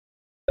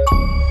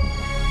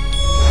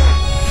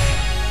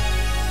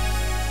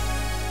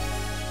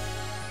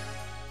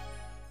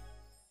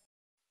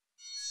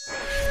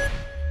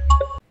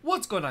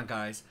going on,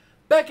 guys?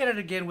 Back at it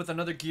again with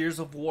another Gears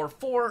of War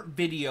 4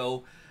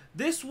 video.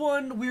 This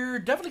one, we're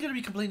definitely going to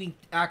be completing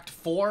Act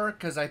 4,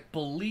 because I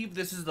believe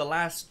this is the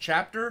last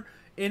chapter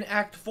in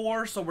Act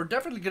 4, so we're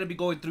definitely going to be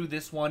going through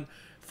this one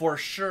for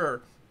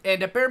sure.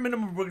 And at bare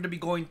minimum, we're going to be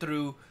going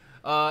through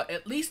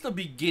at least the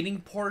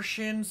beginning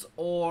portions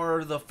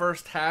or the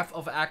first half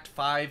of Act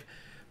 5,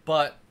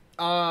 but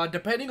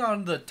depending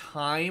on the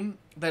time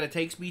that it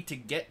takes me to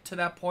get to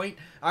that point,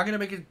 I'm going to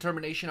make a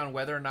determination on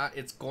whether or not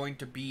it's going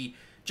to be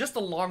just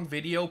a long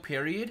video,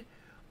 period.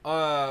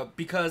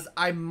 Because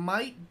I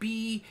might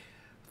be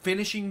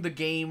finishing the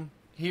game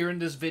here in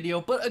this video,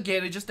 but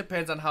again, it just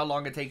depends on how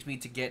long it takes me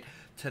to get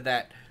to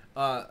that,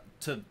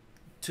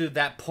 to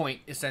that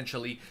point,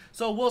 essentially.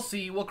 So we'll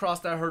see. We'll cross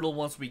that hurdle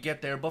once we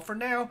get there. But for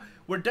now,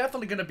 we're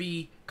definitely going to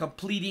be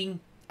completing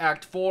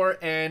Act 4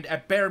 and,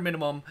 at bare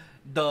minimum,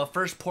 the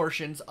first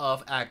portions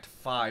of Act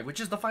 5, which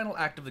is the final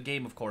act of the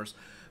game, of course.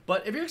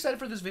 But if you're excited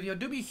for this video,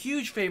 do me a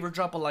huge favor,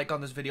 drop a like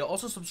on this video.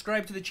 Also,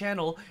 subscribe to the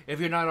channel if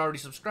you're not already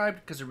subscribed,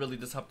 because it really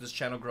does help this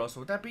channel grow.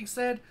 So with that being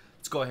said,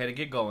 let's go ahead and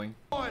get going.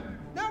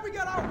 Now we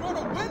got our run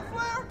of wind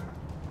flare?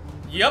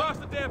 Yep. Cross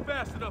the dam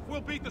fast enough,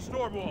 we'll beat the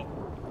storm wall.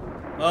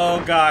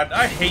 Oh god,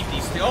 I hate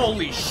these things.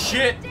 Holy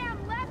shit.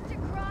 Damn left to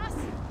cross.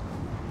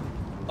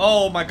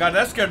 Oh my god,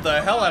 that scared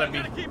the hell out of me.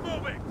 Gotta keep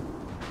moving.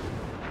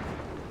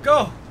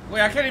 Go.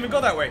 Wait, I can't even go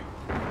that way.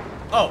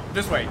 Oh,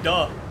 this way.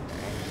 Duh.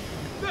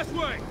 This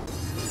way.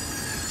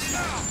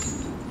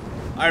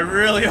 I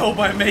really hope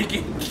I make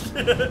it.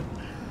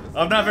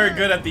 I'm not very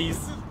good at these.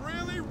 This is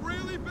really,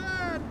 really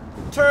bad.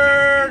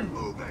 Turn.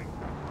 Moving.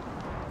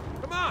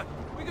 Come on,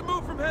 we can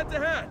move from head to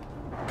head.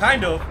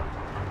 Kind of.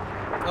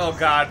 Oh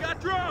god. Got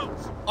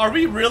drones. Are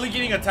we really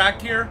getting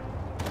attacked here?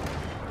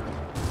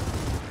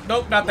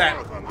 Nope, not that.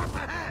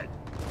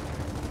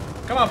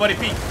 Come on, buddy,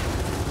 peek.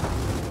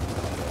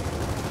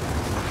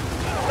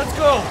 Let's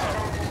go.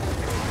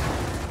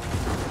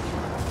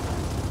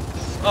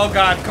 Oh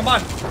god, come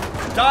on.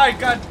 Die,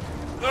 god.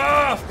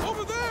 Ugh.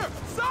 Over there,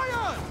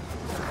 Zion.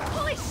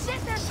 Holy shit,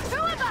 there's two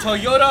of them.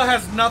 Toyota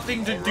has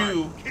nothing to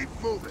do Keep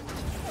moving.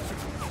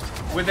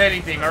 with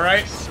anything,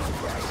 alright?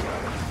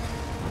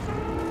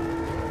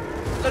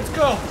 Let's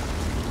go.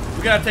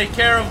 We gotta take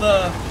care of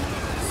the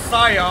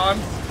Scion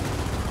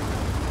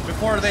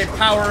before they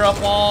power up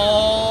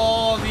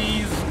all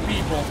these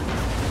people.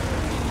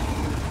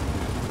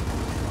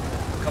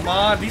 Come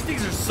on, these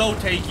things are so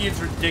tanky, it's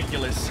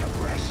ridiculous.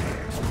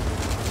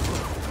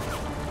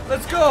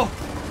 Let's go.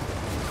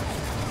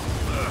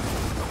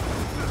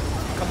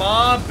 Come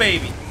on,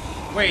 baby.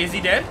 Wait, is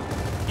he dead?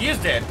 He is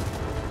dead.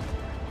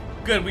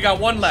 Good, we got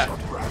one left.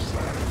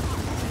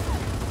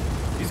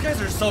 These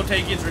guys are so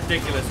tanky, it's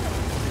ridiculous.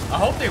 I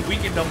hope they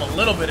weakened them a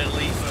little bit at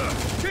least.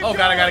 Oh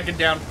god, I gotta get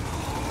down.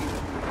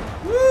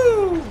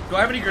 Woo! Do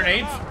I have any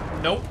grenades?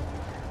 Nope.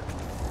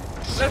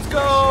 Let's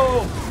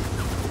go!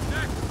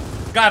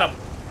 Got him.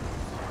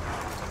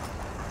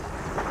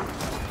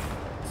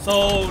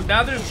 So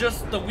now there's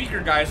just the weaker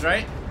guys,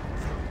 right?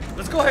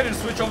 Let's go ahead and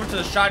switch over to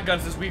the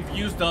shotgun since we've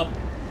used up...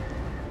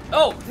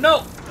 Oh,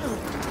 no!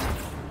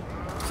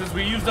 Since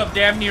we used up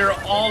damn near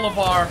all of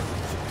our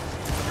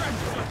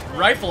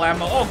rifle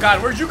ammo. Oh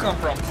god, where'd you come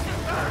from?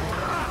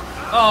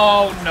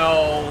 Oh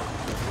no.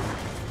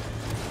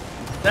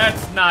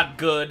 That's not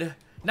good.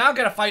 Now I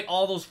gotta fight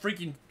all those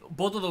freaking...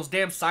 both of those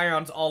damn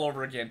Scions all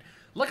over again.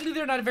 Luckily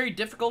they're not very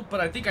difficult, but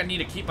I think I need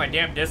to keep my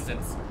damn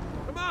distance.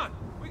 Come on,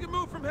 we can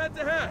move from head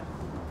to head.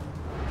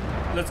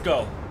 Let's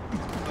go.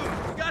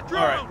 We got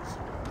drones.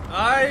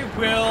 I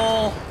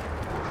will...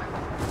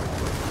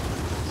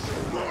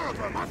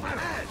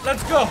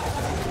 Let's go.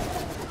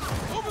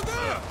 Over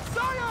there,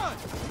 Zion.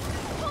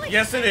 Holy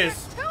Yes, shit, it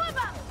is. there's two of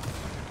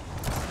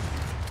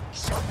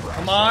them.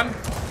 Come on.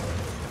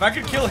 If I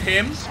could kill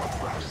him.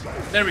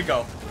 There we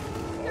go.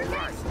 They're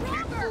getting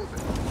stronger.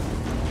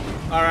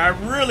 Alright, I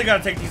really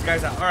gotta take these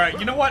guys out. Alright,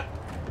 you know what?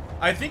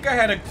 I think I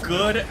had a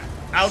good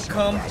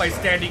outcome by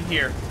standing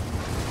here.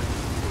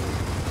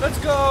 Let's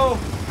go.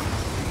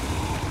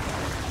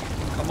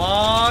 Come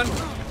on.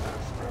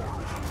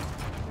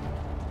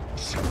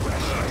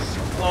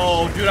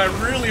 Oh, dude, I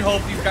really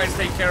hope these guys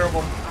take care of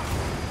him.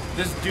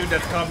 This dude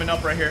that's coming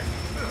up right here.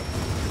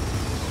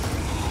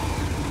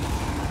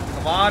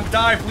 Come on,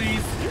 die,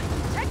 please.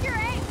 Check your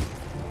aim.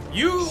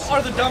 You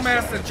are the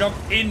dumbass that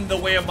jumped in the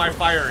way of my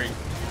firing,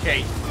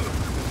 Kate.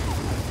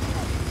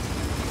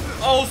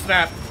 Oh,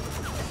 snap.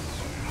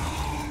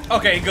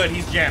 Okay, good,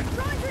 he's jammed.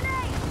 Throwing grenade.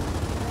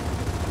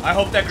 I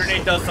hope that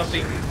grenade does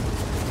something.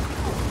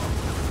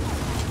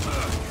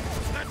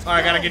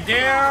 Alright, gotta get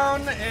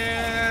down,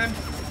 and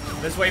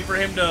let's wait for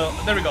him to,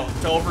 there we go,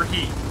 to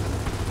overheat.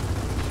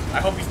 I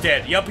hope he's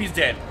dead. Yup, he's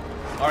dead.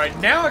 Alright,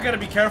 now I gotta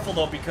be careful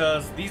though,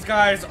 because these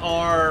guys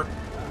are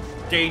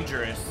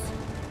dangerous.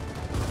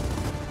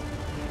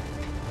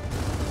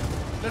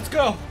 Let's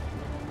go.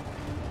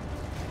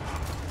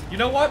 You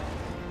know what?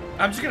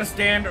 I'm just gonna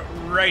stand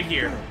right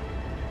here.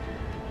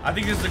 I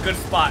think this is a good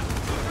spot.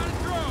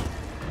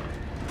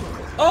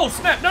 Oh,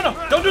 snap! No,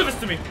 no! Don't do this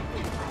to me!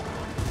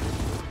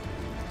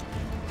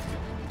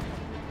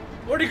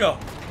 Where'd he go?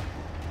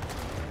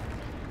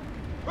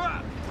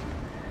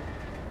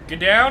 Get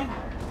down.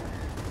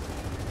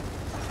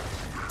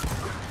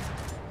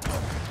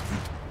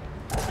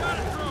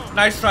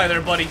 Nice try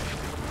there, buddy.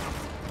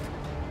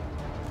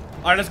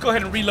 Alright, let's go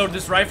ahead and reload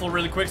this rifle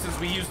really quick since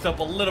we used up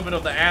a little bit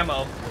of the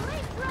ammo.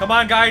 Come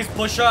on, guys,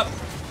 push up.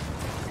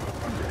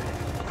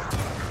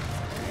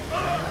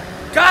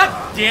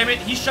 God damn it,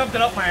 he shoved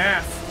it up my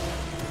ass.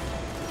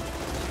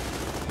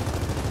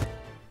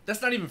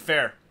 That's not even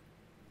fair.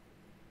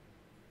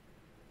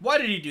 Why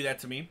did he do that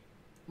to me?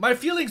 My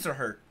feelings are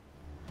hurt.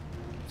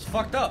 It's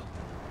fucked up.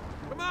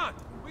 Come on,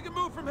 we can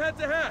move from head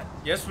to head.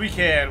 Yes, we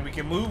can. We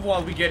can move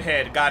while we get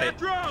head. Got it.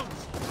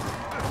 Drones.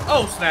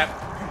 Oh, snap.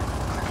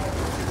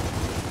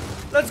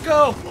 Let's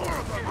go.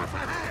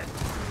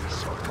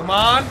 Come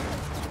on.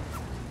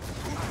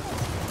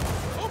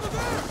 Over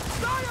there.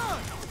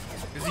 Zion.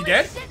 Is he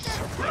dead?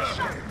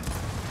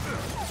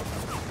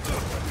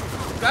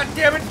 God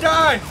damn it,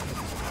 die.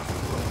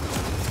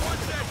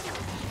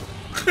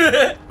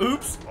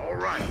 Oops.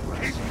 Alright,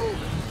 keep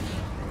moving.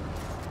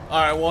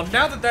 Alright, well,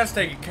 now that that's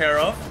taken care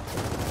of,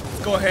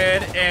 let's go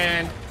ahead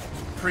and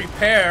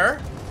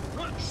prepare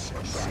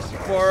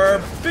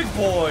for big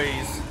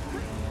boys.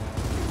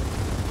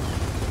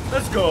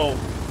 Let's go.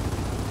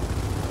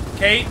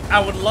 Kate,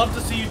 I would love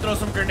to see you throw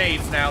some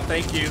grenades now.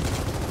 Thank you.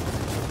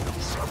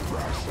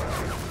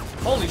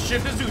 Holy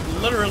shit, this dude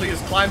literally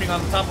is climbing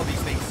on the top of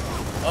these things.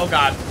 Oh,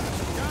 God.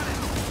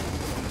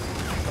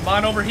 Come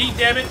on, overheat,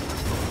 damn it.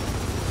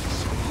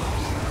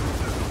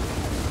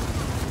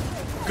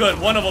 Good,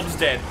 one of them's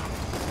dead.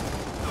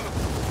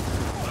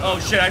 Oh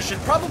shit, I should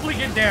probably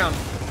get down.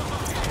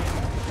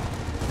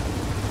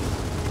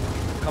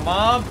 Come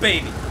on,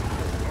 baby.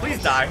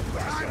 Please die.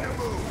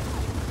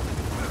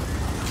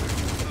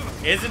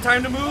 Is it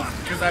time to move?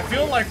 Because I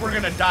feel like we're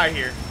gonna die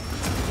here.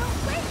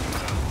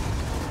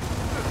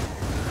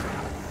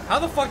 How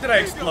the fuck did I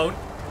explode?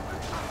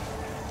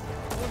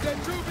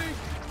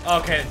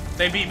 Okay,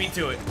 they beat me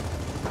to it.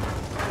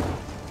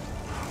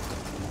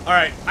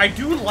 Alright, I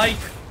do like...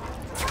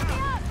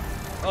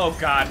 Oh,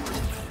 God.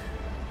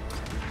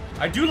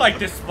 I do like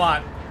this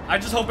spot. I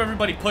just hope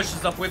everybody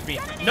pushes up with me.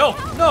 No,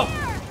 no!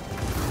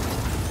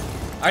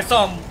 I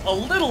saw him a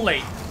little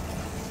late.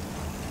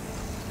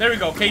 There we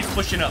go, Kate's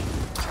pushing up.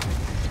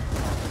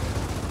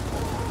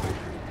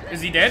 Is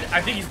he dead?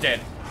 I think he's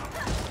dead.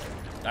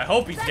 I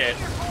hope he's dead.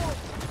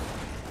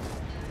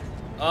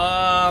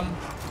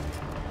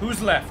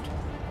 Who's left?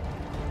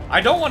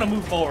 I don't want to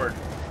move forward.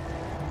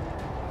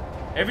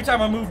 Every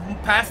time I move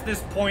past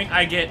this point,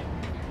 I get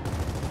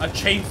a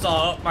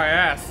chainsaw up my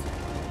ass.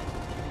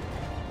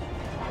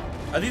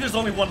 I think there's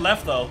only one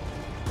left, though.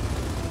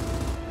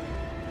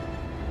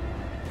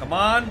 Come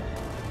on.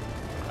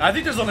 I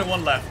think there's only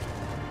one left.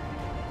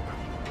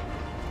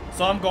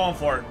 So I'm going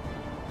for it.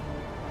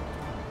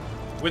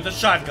 With a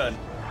shotgun.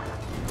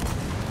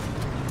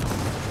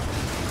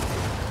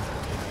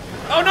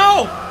 Oh,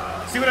 no!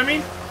 See what I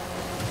mean?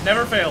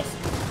 Never fails.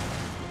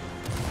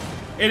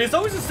 And it's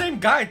always the same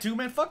guy, too,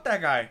 man. Fuck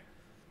that guy.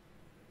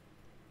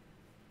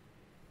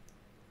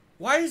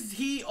 Why is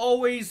he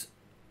always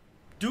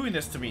doing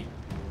this to me?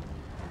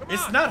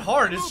 It's not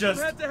hard, it's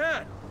just...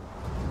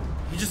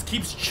 He just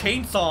keeps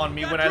chainsawing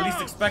me when I least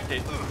expect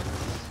it.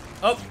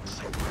 Oh.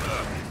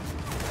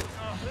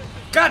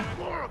 God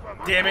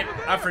damn it.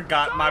 I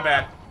forgot. My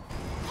bad.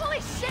 Holy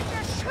shit,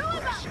 there's two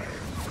of them!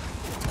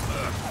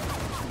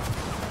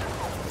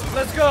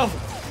 Let's go.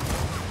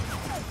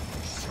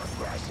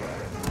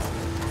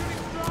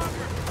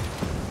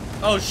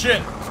 Oh,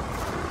 shit.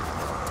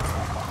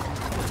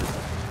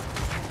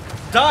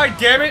 Die,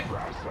 damn it!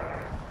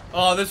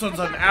 Oh, this one's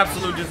an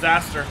absolute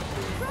disaster.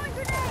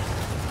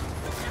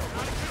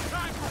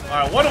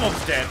 Alright, one of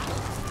them's dead.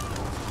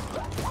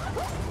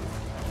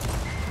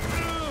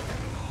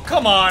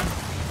 Come on.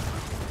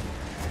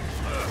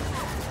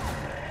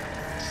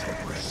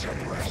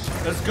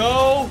 Let's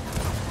go.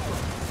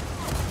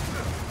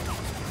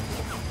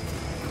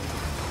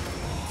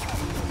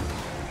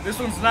 This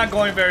one's not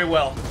going very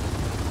well.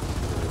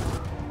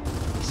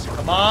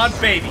 Come on,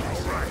 baby.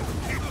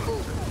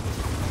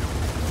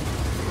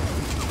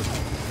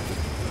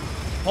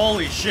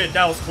 Holy shit,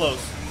 that was close.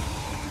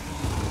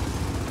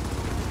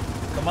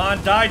 Come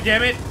on, die,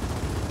 damn it.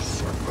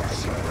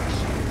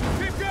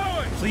 Keep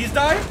going. Please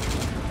die.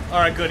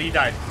 Alright, good, he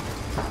died.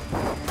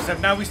 Except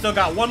now we still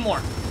got one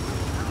more.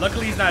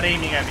 Luckily, he's not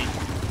aiming at me.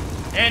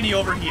 And he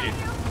overheated.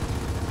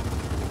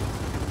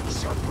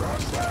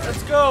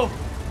 Let's go.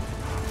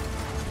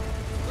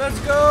 Let's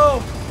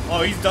go.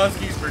 Oh, he's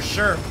Dunskies for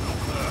sure.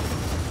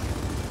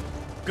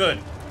 Good.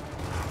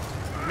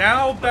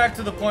 Now back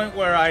to the point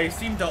where I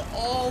seem to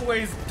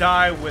always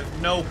die with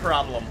no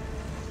problem.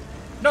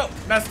 No,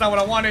 that's not what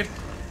I wanted.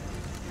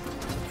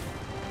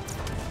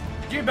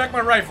 Give me back my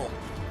rifle.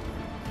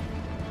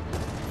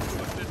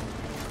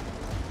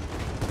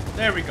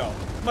 There we go.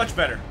 Much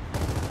better.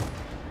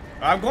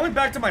 I'm going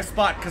back to my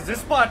spot because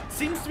this spot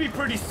seems to be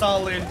pretty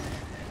solid.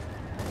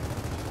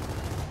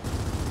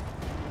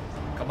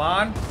 Come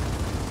on.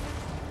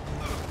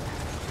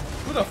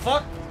 Who the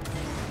fuck?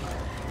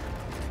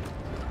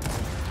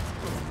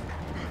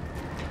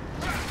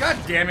 God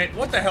damn it.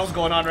 What the hell's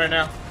going on right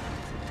now?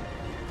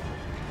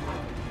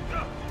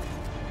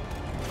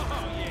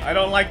 I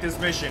don't like this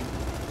mission.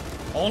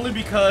 Only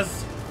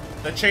because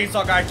the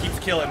chainsaw guy keeps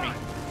killing me.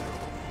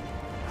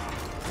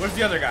 Where's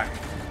the other guy?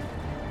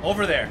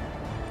 Over there.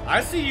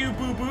 I see you,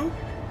 boo-boo.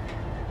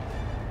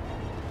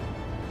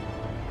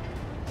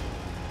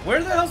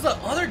 Where the hell's the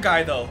other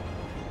guy, though?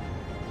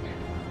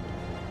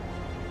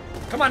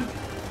 Come on.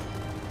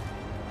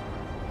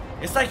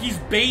 It's like he's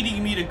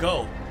baiting me to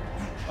go.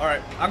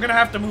 Alright, I'm gonna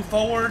have to move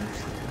forward.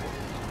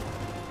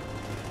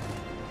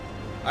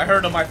 I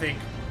heard him, I think.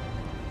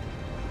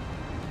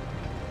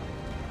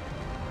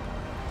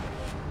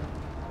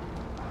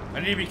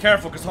 I need to be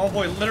careful because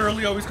homeboy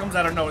literally always comes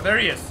out of nowhere. There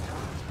he is.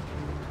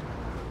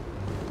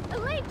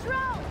 Elite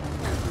drone!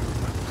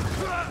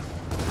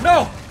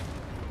 No!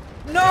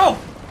 No!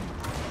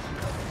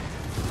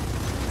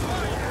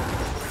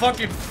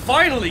 Fucking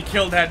finally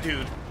killed that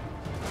dude.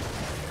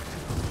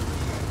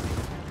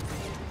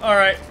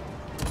 Alright.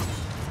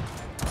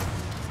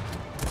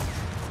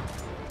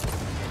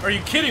 Are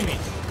you kidding me?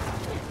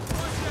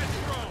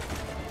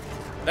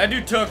 That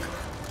dude took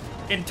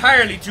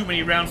entirely too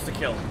many rounds to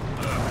kill.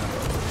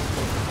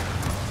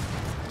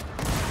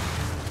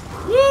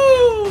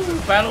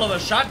 Woo! Battle of the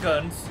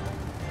shotguns.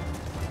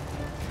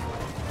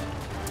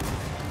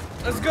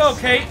 Let's go,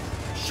 Kate.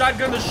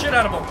 Shotgun the shit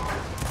out of him.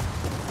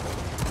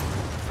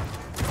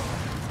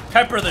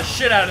 Pepper the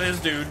shit out of this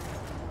dude.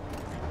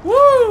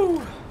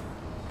 Woo!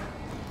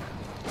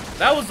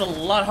 That was a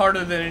lot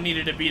harder than it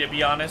needed to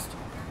be honest.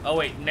 Oh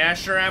wait,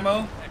 Nasher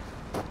ammo?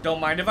 Don't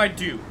mind if I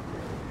do.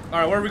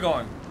 Alright, where are we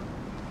going?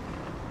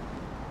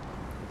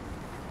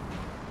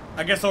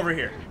 I guess over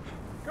here.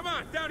 Come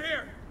on, down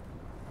here.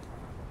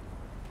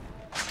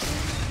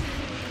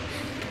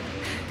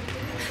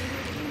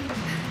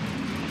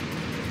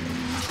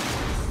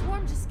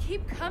 Swarm just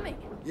keep coming.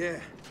 Yeah,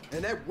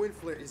 and that wind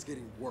flare is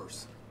getting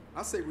worse.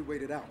 I say we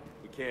wait it out.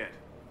 We can't.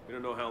 We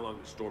don't know how long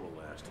the storm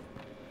will last.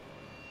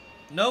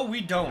 No,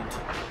 we don't.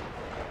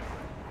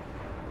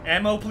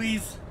 Ammo,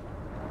 please.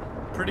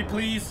 Pretty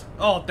please.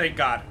 Oh, thank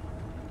God.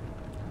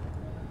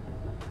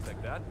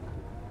 Like that?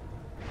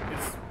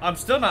 I'm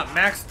still not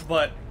maxed,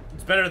 but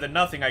it's better than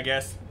nothing, I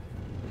guess.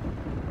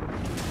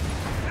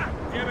 Ah,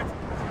 damn it!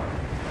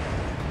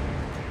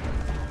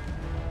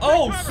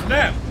 Oh,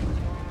 snap!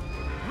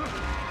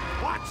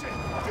 Watch it!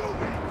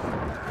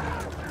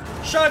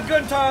 Do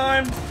Shotgun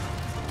time!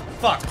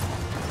 Fuck.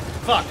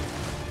 Fuck.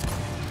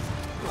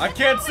 I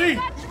can't see. it!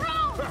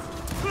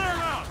 Clear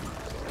out!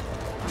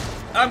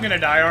 I'm gonna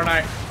die, aren't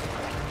I?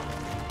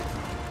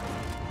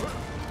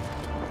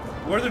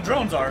 Where the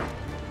drones are.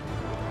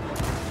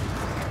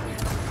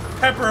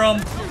 Pepper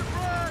them.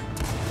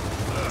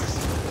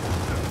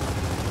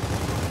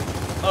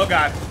 Oh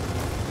God.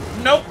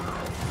 Nope.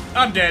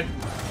 I'm dead.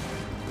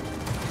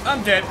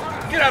 I'm dead.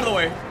 Get out of the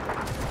way.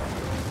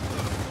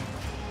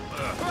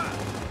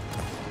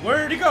 Where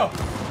did he go?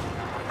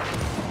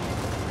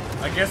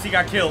 I guess he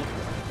got killed.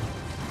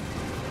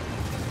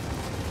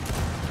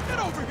 Get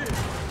over here!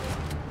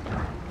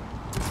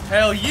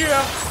 Hell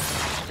yeah.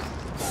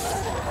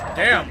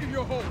 Damn. Give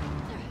your hole.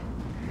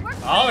 We're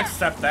I'll clear.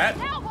 accept that.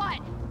 Now what?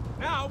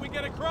 Now we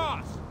get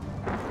across.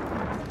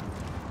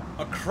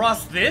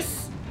 Across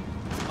this?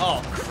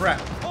 Oh crap.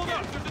 Hold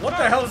up! There's a What the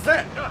turret. hell is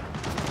that?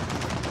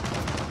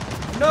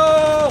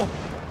 No!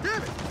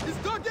 Damn it! It's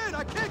dug in!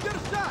 I can't get a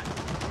shot!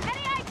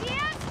 Any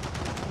ideas?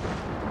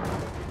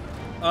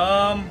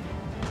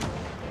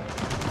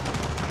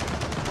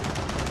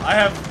 I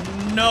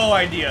have no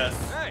ideas.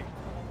 Hey!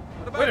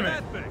 What about Wait a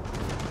minute. that thing?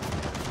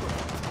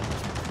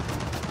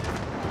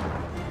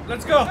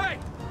 Let's go. Hey!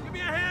 Give me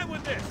a hand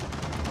with this!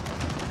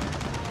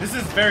 This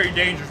is very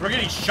dangerous. We're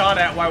getting shot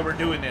at while we're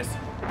doing this.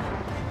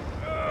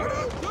 What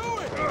are you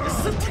doing? This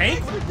is a tank?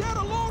 We got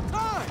a long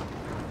time!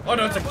 Oh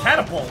no, it's a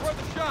catapult.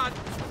 Worth a shot.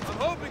 I'm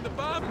hoping the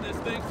bomb in this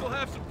thing still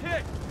have some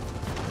kick.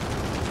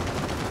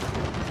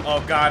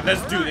 Oh God,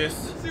 let's do All right,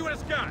 this. Let's see what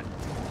it's got.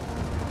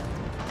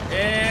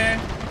 And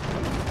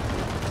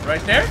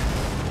right there?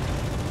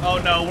 Oh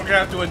no, we're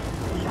gonna have to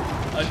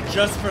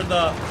adjust for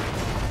the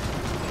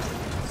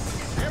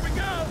Here we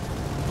go.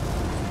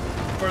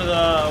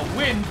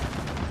 wind.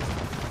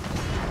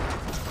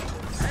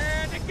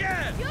 And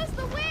again. Use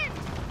the wind.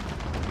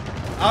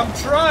 I'm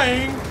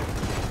trying.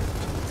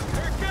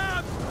 Here it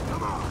comes.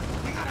 Come on!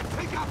 We gotta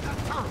take out that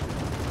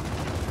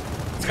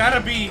turret! It's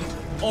gotta be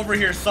over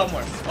here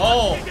somewhere.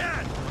 Oh,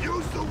 Again.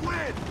 Use the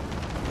wind!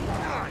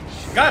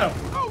 Nice! got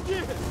him. Oh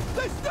yeah!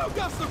 They still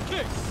got some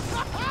kicks!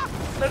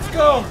 Let's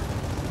go.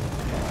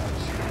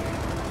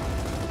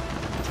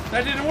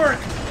 That didn't work.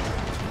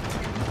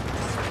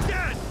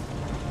 Again.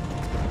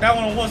 That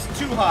one was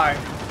too high.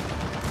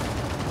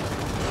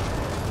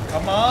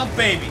 Come on,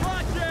 baby.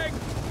 Launching.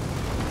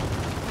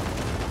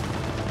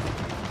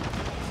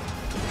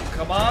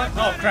 Come on.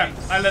 Oh, crap.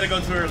 I let it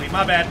go too early.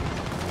 My bad.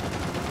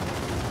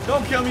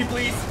 Don't kill me,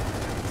 please.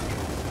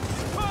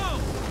 Pull.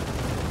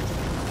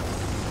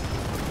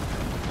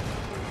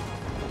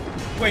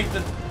 Wait,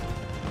 the...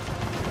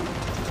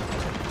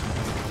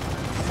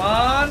 Come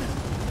on.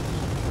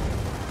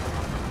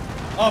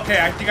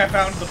 Okay, I think I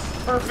found the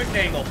perfect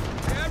angle.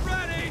 Get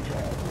ready!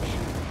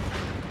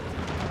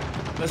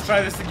 Let's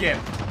try this again.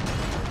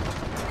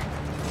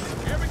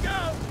 Here we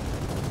go!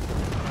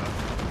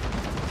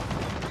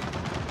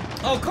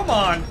 Oh, come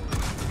on.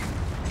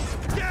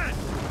 Again!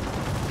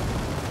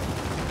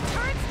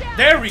 Turret's down.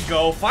 There we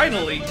go,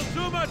 finally. A little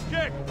too much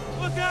kick!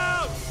 Look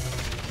out!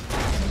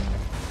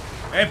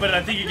 Hey, but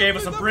I think he gave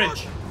us a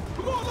bridge.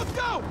 Come on, let's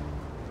go!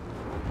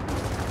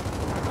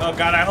 Oh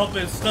god, I hope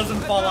this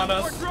doesn't fall on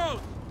us.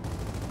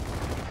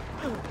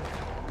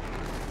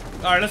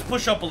 Alright, let's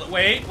push up a little.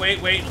 Wait.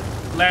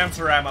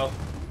 Lancer ammo.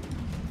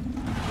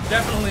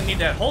 Definitely need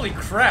that. Holy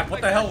crap,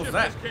 what the hell was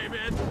that?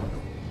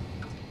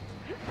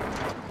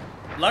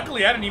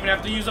 Luckily, I didn't even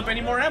have to use up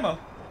any more ammo.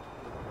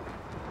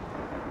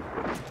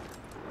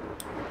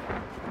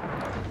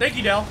 Thank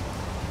you, Del.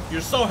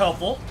 You're so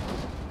helpful.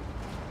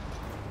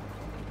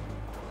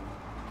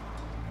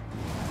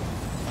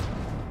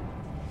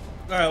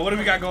 Alright, what do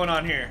we got going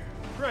on here?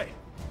 Great.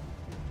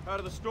 Out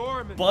of the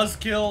storm and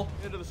Buzzkill.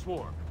 into the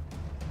swarm.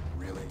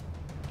 Really?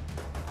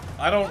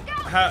 I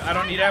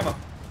don't need ammo.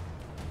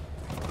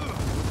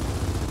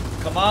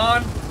 Come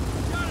on.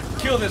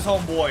 Kill this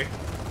homeboy.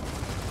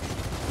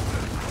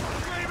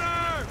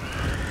 Flamer!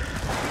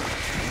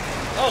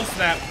 Oh,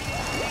 snap.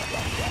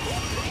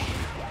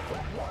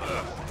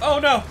 Oh,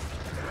 no.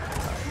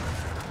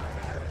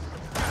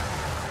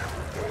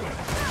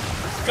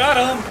 Got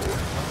him.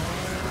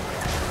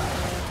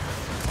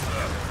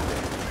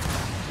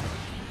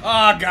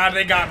 Oh, God,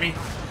 they got me.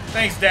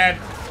 Thanks, Dad.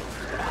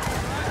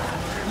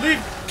 Leave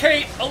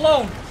Kate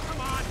alone. Come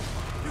on!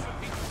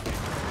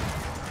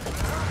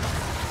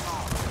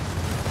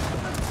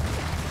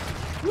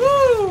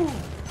 Woo!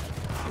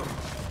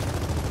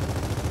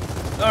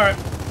 Alright,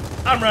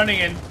 I'm running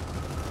in.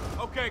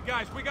 Okay,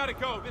 guys, we gotta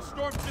go. This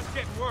storm's just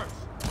getting worse.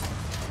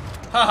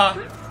 Haha.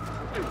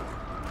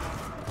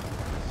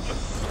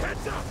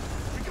 Heads up!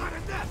 We got a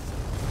nest!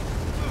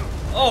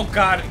 Oh,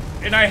 God.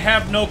 And I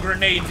have no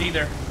grenades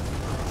either.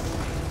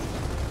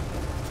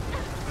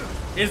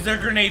 Is there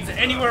grenades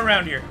anywhere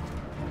around here?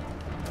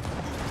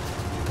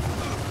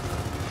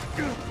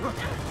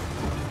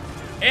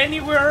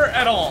 Anywhere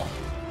at all?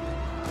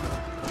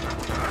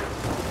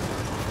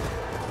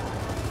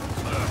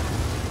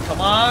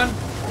 Come on.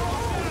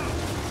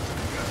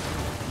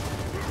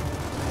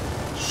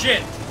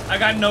 Shit, I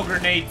got no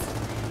grenades.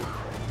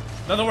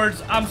 In other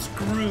words, I'm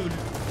screwed.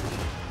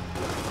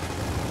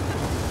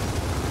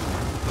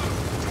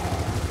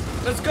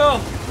 Let's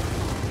go.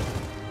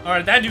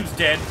 Alright, that dude's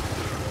dead.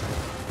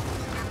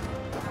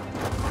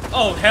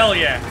 Oh, hell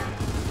yeah.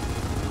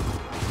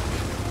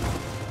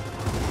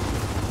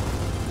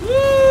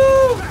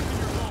 Woo!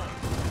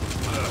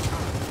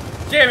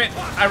 Damn it,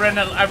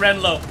 I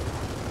ran low.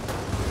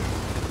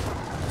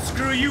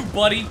 Screw you,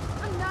 buddy.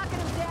 I'm knocking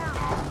him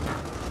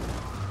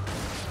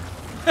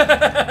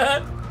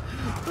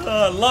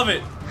down. Love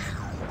it.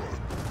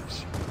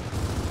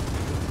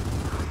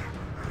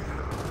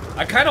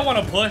 I kind of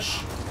want to push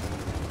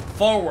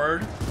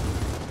forward,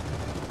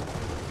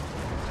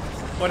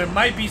 but it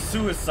might be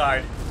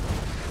suicide.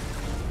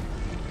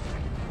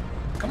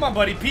 Come on,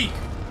 buddy, peek.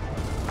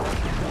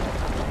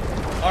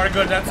 Alright,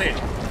 good, that's it.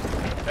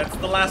 That's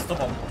the last of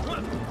them.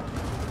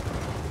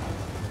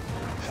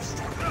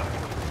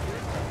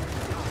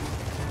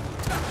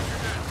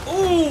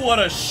 Ooh, what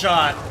a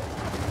shot.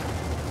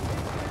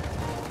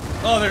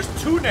 Oh, there's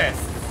two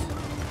nests.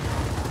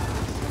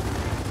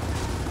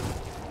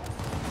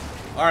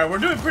 Alright, we're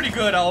doing pretty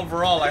good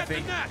overall, I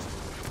think.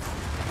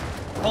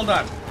 Hold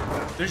on.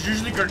 There's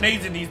usually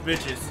grenades in these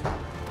bitches.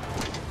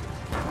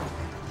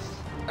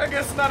 I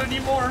guess not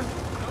anymore.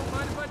 Don't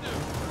mind if I do.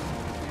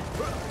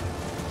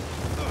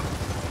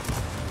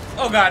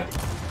 Oh, God.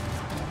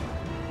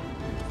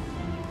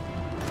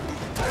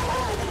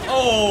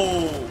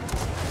 Oh.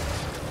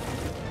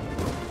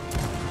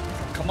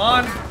 Come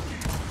on. Now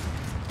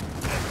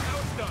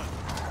it's done.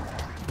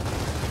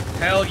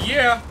 Hell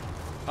yeah.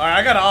 Alright,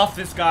 I gotta off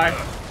this guy.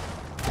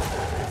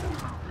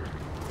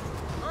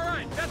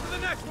 Alright, get to the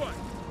next one.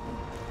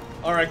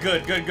 Alright,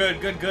 good.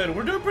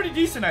 We're doing pretty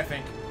decent, I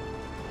think.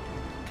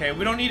 Okay,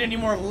 we don't need any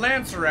more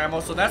Lancer ammo,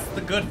 so that's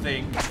the good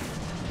thing.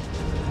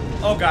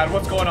 Oh god,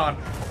 what's going on?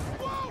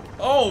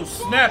 Oh,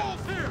 snap!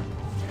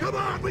 Come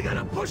on, we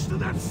gotta push to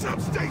that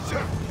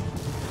substation.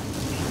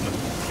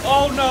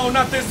 Oh no,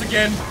 not this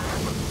again.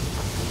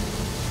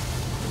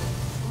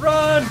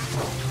 Run!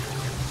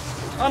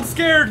 I'm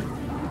scared.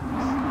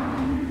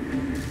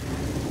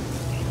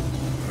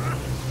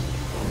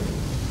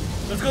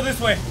 Let's go this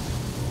way.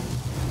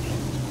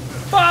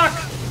 Fuck!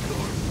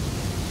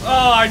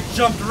 Oh, I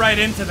jumped right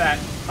into that.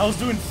 I was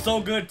doing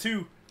so good,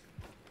 too.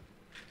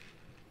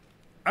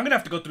 I'm gonna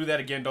have to go through that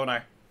again, don't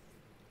I?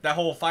 That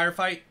whole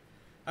firefight?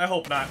 I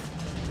hope not.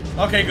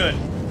 Okay, good.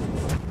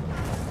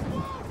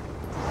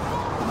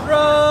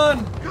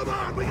 Run! Come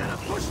on, we gotta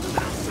push to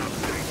that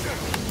substation.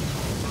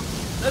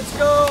 Let's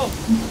go!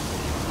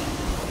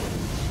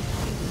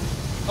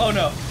 Oh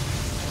no.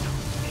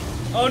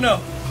 Oh no.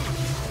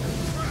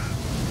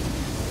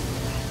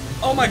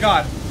 Oh my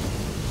god.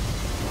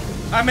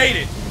 I made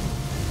it.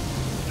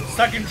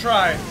 Second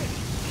try.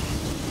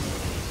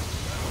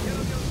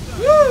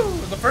 Woo!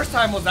 The first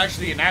time was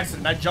actually an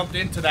accident. I jumped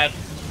into that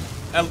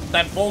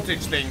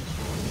voltage thing.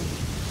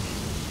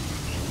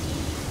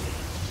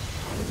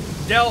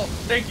 Del,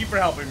 thank you for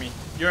helping me.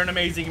 You're an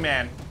amazing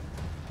man.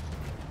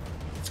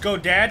 Let's go,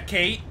 Dad,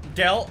 Kate,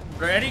 Del,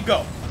 ready,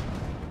 go.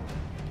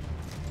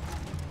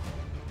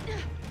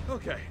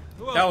 Okay.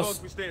 Who That else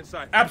was we stay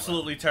inside?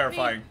 absolutely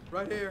terrifying.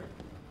 Right here.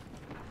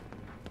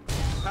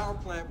 Power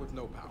plant with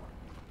no power.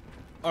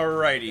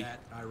 Alrighty. That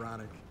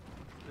ironic.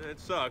 It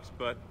sucks,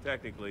 but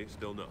technically,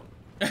 still no.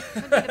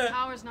 Could be the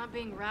power's not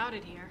being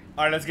routed here.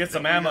 Alright, let's get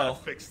some We gotta ammo.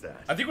 fix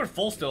that. I think we're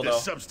full still,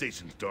 This though.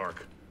 substation's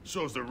dark.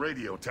 So's the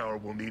radio tower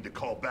we'll need to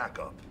call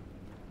backup.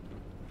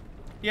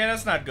 Yeah,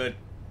 that's not good.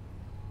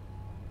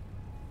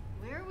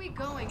 Where are we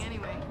going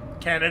anyway?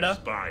 Canada?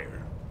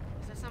 Spire.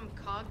 Is that some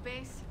cog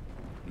base?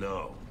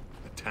 No,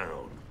 a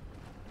town.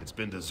 It's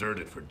been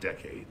deserted for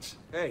decades.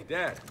 Hey,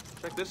 Dad,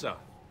 check this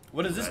out.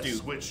 What does this That do?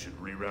 switch should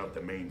reroute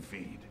the main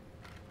feed.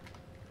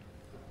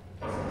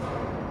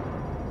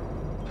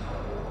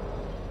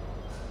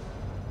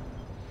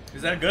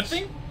 Is that a good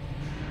thing?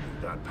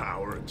 Got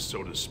power, and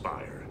so does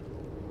Spire.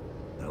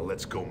 Now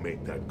let's go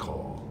make that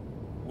call.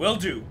 Will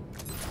do.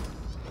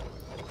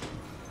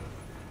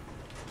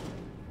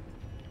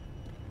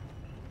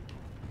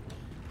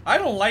 I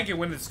don't like it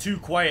when it's too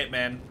quiet,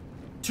 man.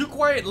 Too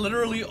quiet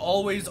literally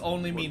always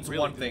only means Really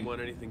one didn't thing.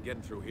 want anything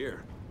getting through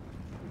here.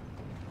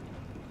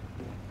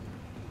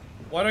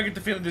 Why do I get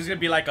the feeling there's gonna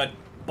be like a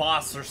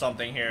boss or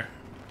something here?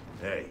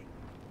 Hey,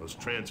 those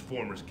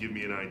transformers give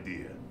me an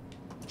idea.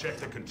 Check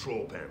the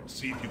control panel,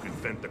 see if you can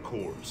vent the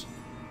cores.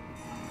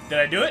 Did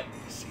I do it?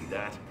 See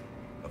that?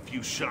 A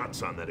few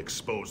shots on that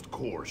exposed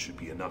core should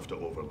be enough to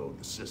overload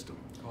the system.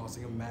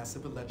 Causing a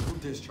massive electrical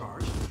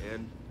discharge.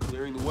 And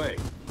clearing the way.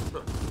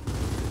 Huh.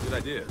 Good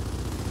idea.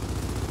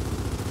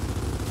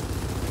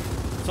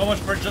 So much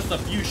for just a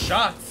few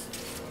shots.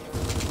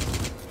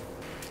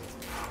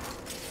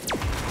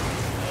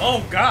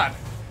 Oh god.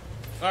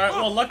 Alright,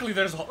 well luckily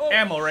there's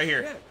ammo right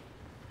here. Shit.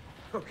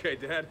 Okay,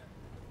 Dad.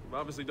 We've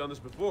obviously done this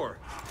before.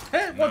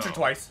 Once or No,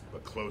 twice.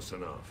 but close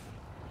enough.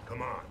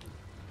 Come on.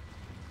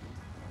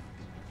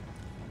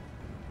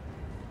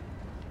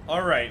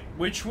 Alright,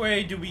 which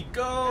way do we That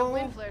go?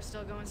 wind flare's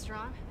still going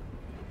strong.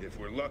 If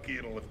we're lucky,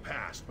 it'll have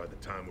passed by the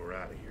time we're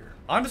out of here.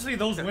 Honestly,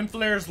 those wind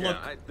flares look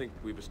Yeah, I think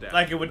we've established.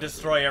 like it would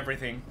destroy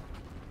everything.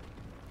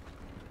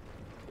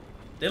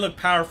 They look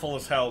powerful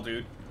as hell,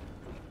 dude.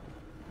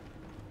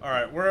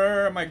 Alright,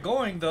 where am I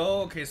going,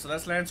 though? Okay, so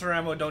that's Lancer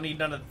ammo. Don't need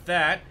none of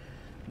that.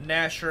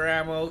 Nasher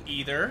ammo,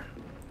 either.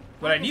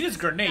 What I need is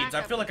grenades.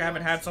 I feel like I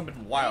haven't had some in a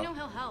I while. know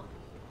he'll help.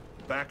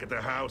 Back at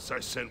the house, I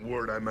sent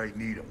word I might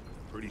need him.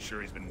 Pretty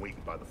sure he's been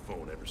waiting by the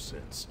phone ever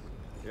since.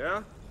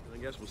 Yeah? I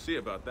guess we'll see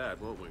about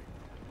that, won't we?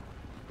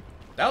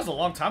 That was a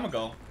long time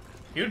ago.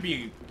 He would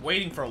be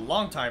waiting for a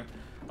long time.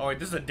 Oh, wait,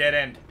 this is a dead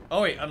end.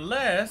 Oh, wait,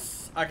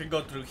 unless I could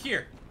go through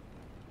here.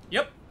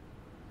 Yep.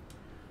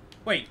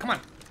 Wait, come on.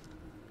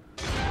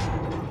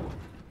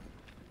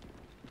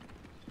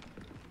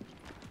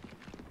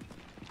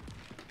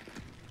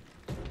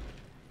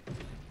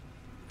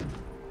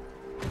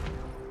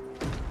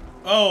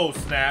 Oh,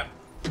 snap.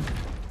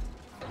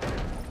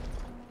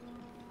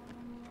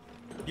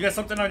 You got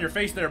something on your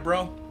face there,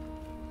 bro.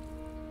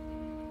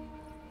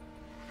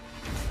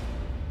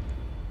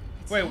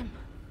 It's Wait. him,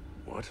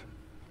 What?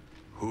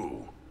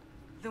 Who?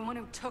 the one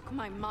who took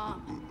my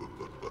mom.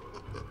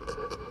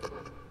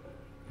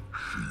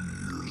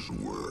 Is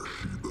where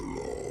she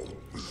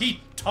belongs. He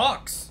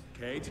talks.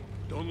 Kate,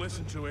 don't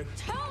listen to it.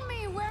 Tell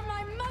me where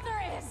my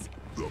mother is!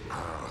 The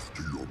path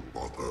to your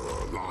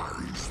mother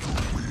lies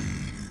through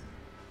me.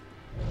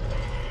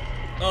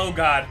 Oh,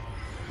 God.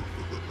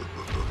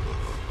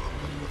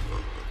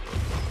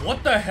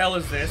 What the hell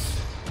is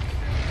this?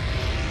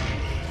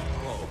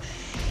 Oh,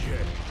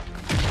 shit.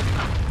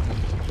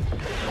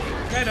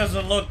 That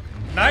doesn't look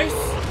nice.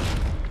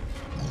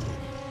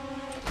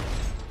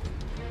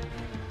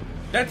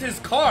 That's his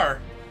car.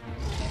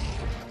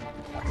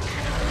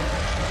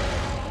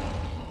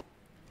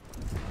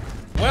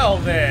 Well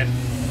then.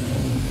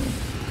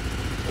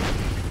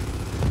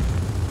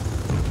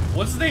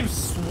 What's his name?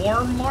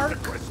 Swarm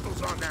Mark?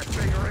 Crystals on that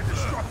thing are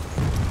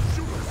indestructible.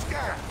 Shoot the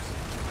scabs.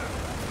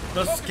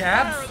 The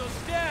scabs? Those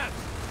scabs!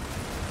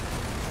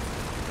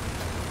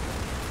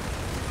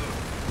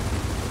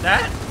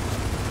 That?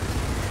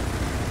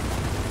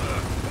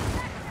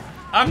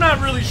 I'm not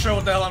really sure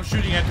what the hell I'm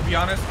shooting at, to be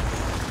honest.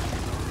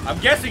 I'm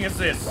guessing it's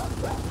this.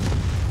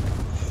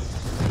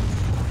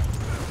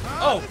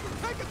 Oh, This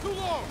is taking too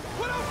long!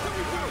 What else can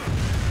we do?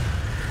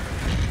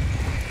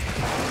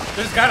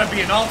 there's gotta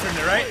be an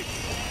alternate, right?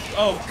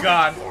 Oh,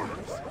 God.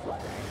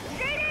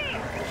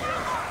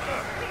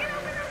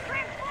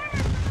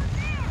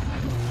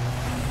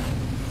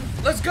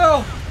 Let's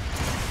go!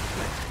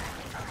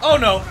 Oh,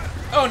 no.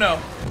 Oh, no.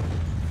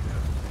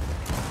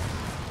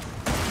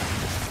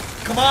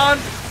 Come on.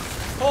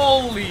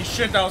 Holy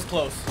shit, that was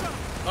close.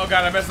 Oh,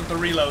 God, I messed up the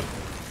reload.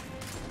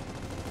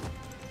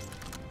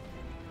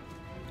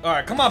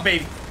 Alright, come on,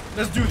 baby.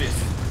 Let's do this.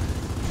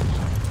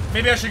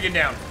 Maybe I should get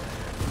down.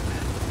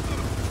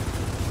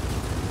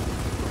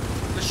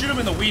 Let's shoot him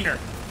in the wiener.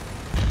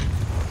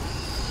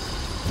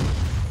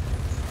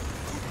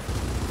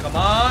 Come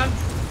on.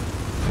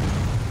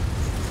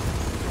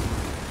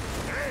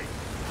 Hey!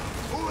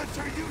 Bullets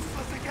are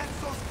useless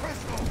against those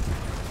crystals!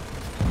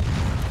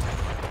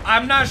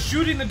 I'm not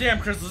shooting the damn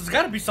crystals. There's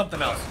gotta be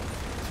something else.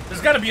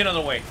 There's gotta be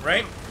another way,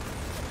 right?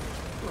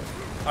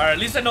 Alright, at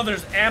least I know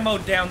there's ammo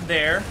down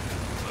there.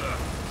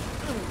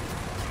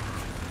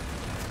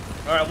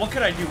 Alright, what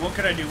could I do? What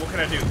could I do? What could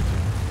I do?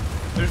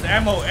 There's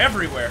ammo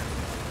everywhere.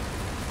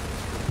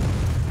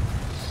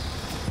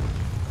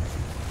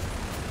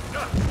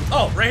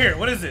 Oh, right here.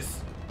 What is this?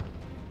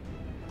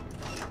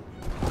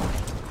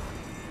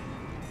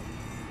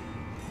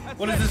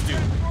 What does this do?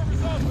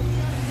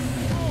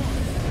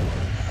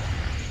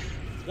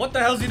 What the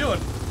hell's he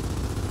doing?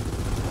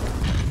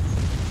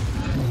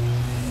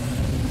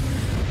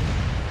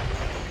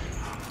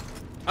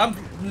 I'm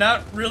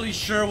not really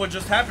sure what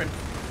just happened.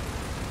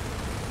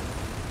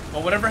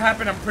 But whatever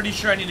happened, I'm pretty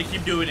sure I need to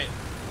keep doing it.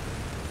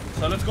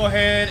 So let's go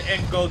ahead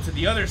and go to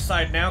the other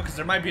side now, because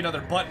there might be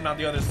another button on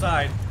the other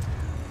side.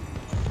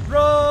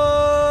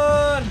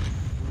 Run!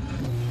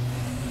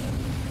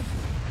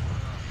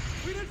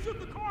 We didn't shoot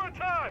the core in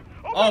time.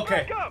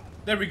 Okay,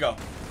 there we go.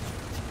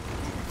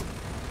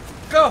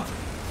 Go!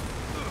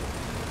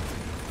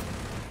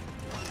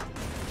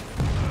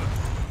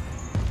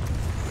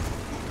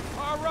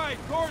 All right,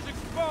 core's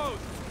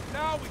exposed.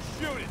 Now we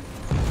shoot it.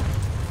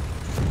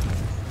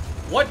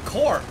 What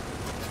core?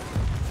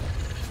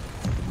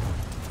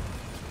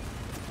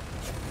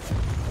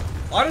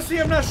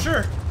 Honestly, I'm not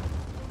sure.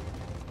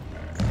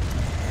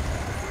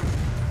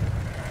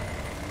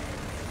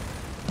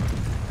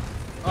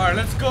 Alright,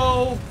 let's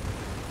go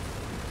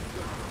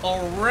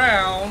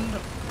around.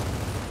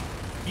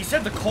 He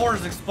said the core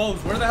is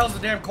exposed. Where the hell's the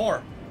damn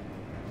core?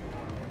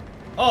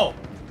 Oh,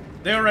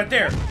 they were right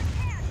there.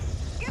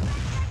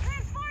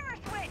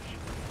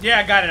 Yeah,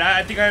 I got it.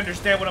 I think I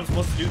understand what I'm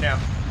supposed to do now.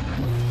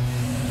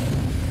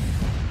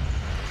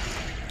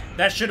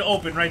 That should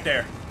open right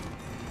there.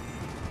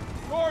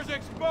 Core's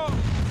exposed.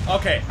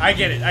 Okay, I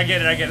get it. I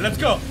get it. I get it. Let's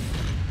go.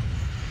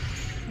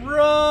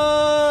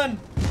 Run!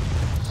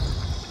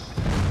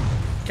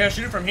 Can I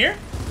shoot it from here?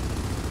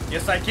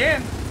 Yes, I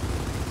can.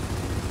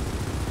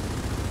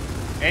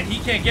 And he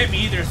can't get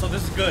me either, so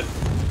this is good.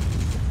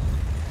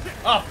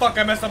 Oh, fuck,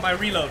 I messed up my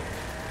reload.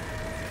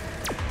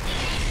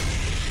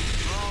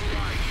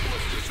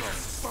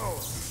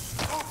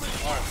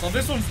 Alright, so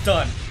this one's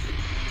done.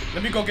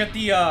 Let me go get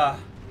the,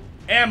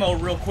 ammo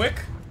real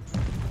quick.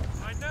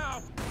 Right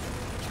now.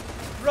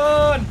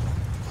 Run!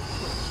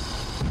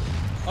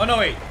 Oh, no,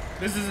 wait.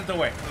 This isn't the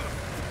way.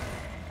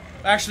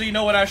 Actually, you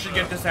know what? I should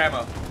get this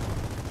ammo.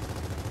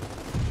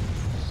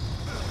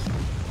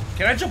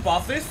 Can I jump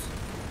off this?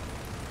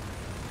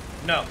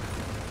 No.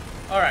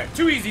 Alright,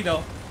 too easy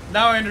though.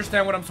 Now I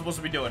understand what I'm supposed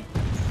to be doing.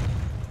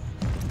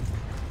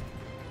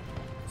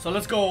 So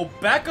let's go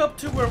back up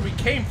to where we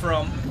came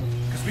from,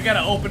 because we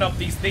gotta open up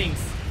these things.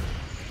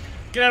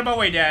 Get out of my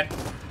way, Dad.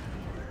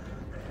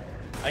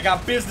 I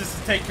got business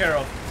to take care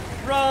of.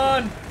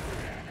 Run!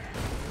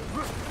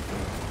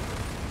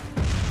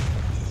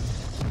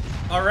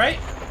 Alright.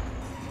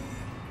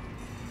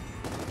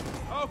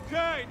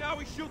 Okay, now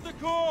we shoot the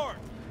core.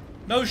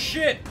 No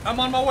shit, I'm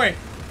on my way.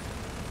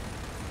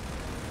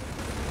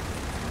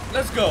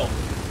 Let's go.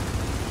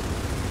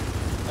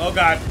 Oh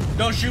god,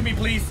 don't shoot me,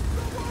 please.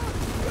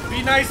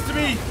 Be nice to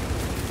me.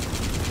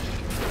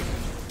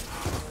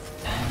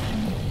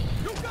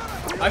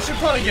 I should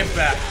probably get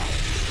back.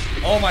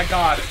 Oh my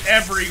god,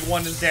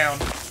 everyone is down.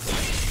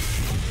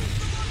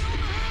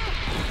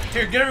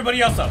 Here, get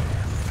everybody else up.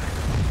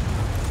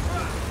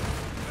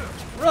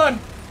 Run.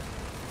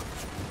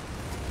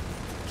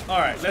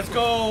 Alright, let's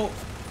go.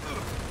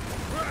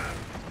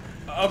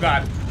 Oh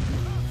god.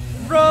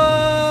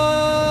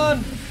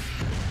 Run!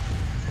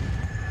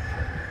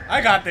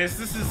 I got this.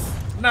 This is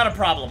not a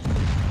problem.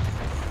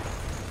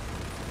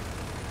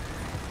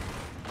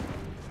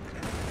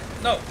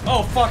 No.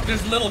 Oh, fuck.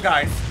 There's little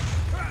guys.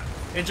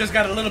 It just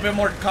got a little bit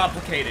more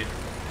complicated.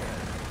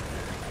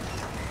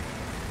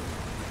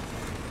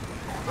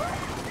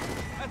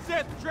 That's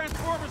it. The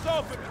transformer's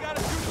open. We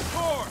gotta shoot the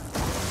core.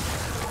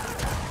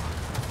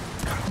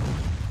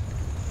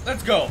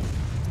 Let's go.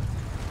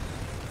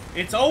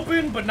 It's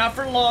open, but not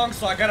for long,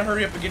 so I gotta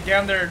hurry up and get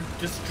down there and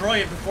destroy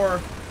it before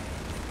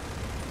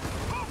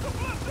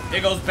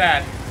it goes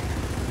bad.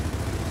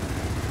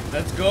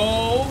 Let's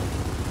go.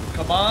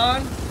 Come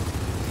on.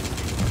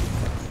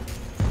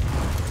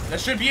 That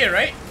should be it,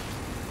 right?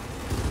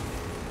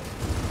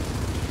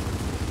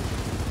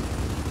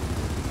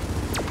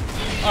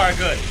 Alright,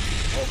 good.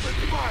 Open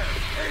fire!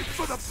 Aim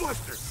for the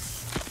blisters!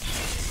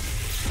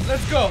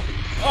 Let's go.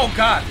 Oh,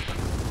 God.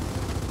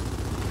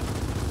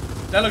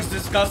 That looks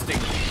disgusting.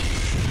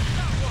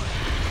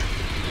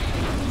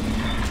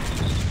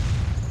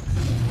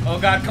 Oh,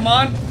 God, come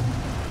on.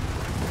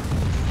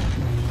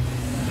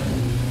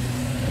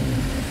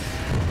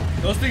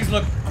 Those things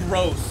look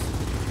gross.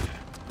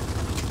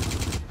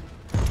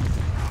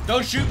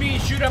 Don't shoot me.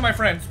 Shoot at my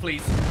friends,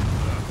 please.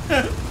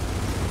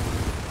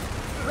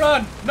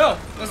 Run! No,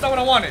 that's not what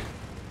I wanted.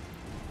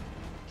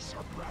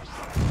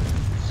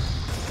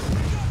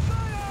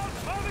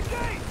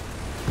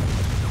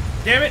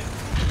 Damn it!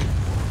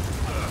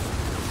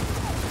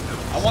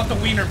 I want the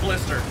wiener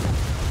blister.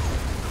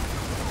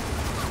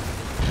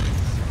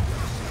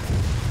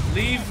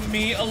 Leave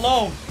me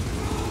alone.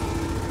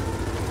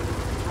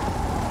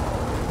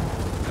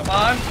 Come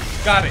on.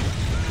 Got it.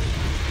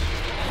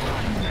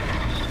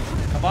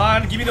 Come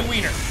on, give me the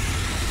wiener.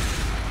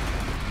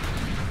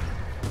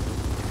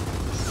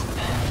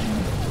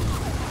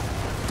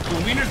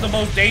 The wiener's the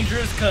most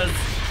dangerous because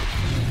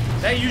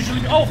that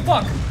usually... Oh,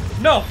 fuck!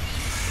 No!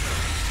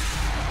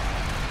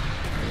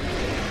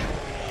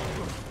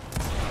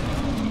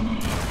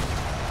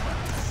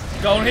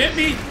 Don't hit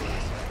me!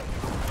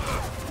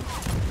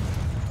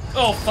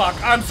 Oh, fuck.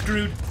 I'm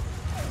screwed.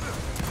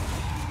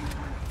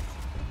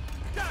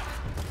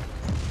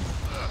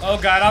 Oh,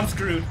 God. I'm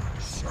screwed.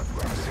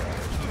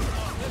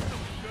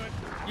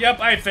 Yep,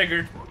 I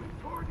figured.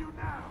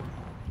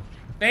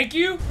 Thank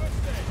you.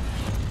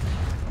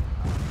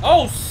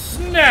 Oh,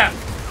 snap!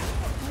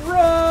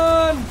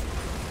 Run!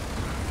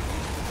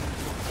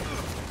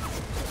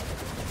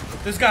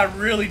 This got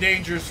really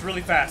dangerous really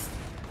fast.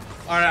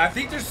 Alright, I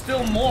think there's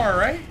still more,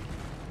 right?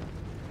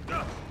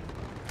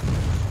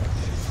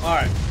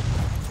 Alright.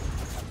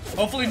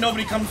 Hopefully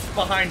nobody comes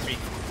behind me.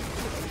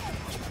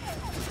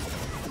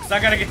 Cause I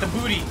gotta get the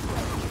booty.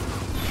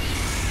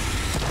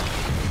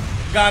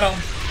 Got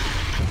him.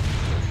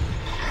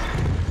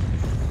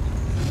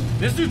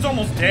 This dude's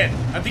almost dead.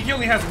 I think he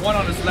only has one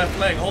on his left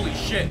leg. Holy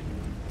shit.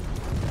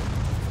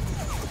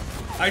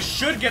 I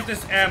should get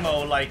this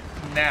ammo, like,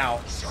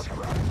 now.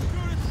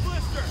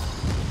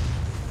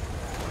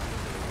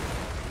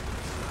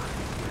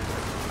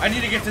 I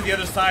need to get to the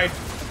other side.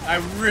 I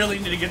really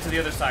need to get to the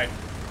other side.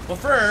 But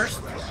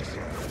first,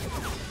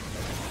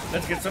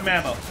 let's get some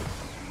ammo.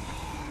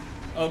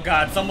 Oh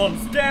god,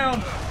 someone's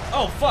down.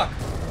 Oh fuck.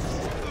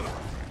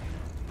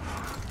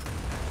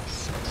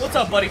 What's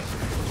up, buddy?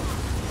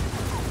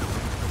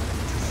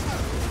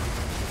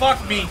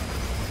 Fuck me.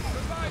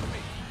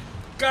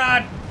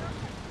 God.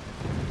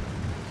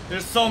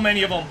 There's so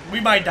many of them. We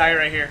might die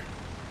right here.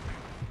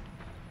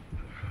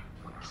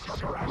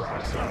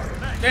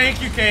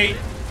 Thank you, Kate.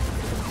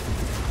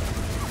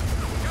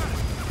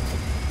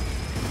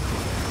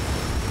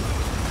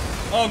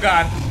 Oh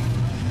god.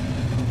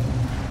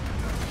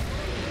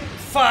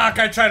 Fuck,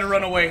 I tried to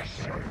run away.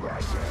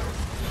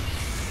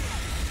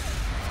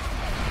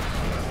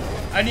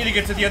 I need to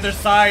get to the other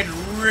side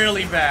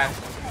really bad.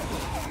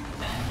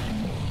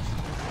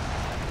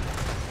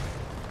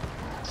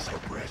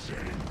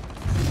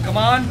 Come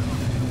on.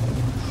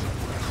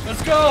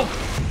 Let's go.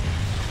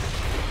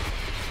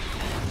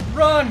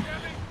 Run.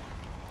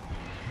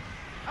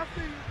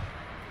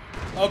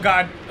 Oh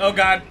god. Oh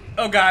god.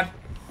 Oh god.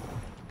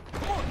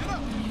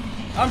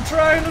 I'm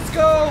trying. Let's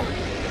go.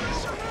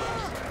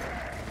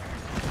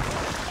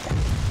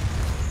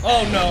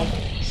 Oh no.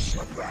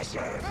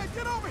 Hey,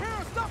 get over here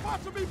and stop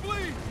watching me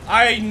bleed.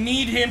 I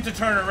need him to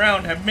turn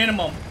around at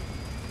minimum.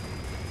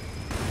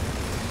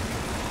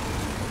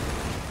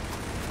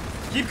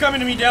 Keep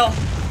coming to me, Del.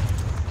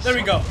 There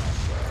we go.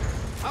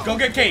 Go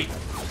get Kate.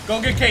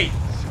 Go get Kate.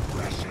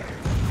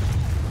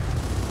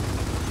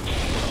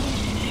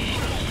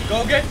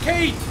 Go get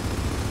Kate.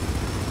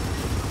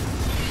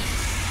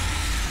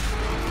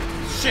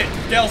 Shit,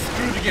 Del's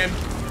screwed again.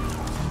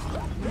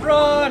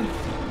 Run.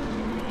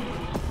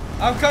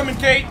 I'm coming,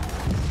 Kate.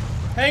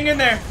 Hang in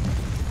there.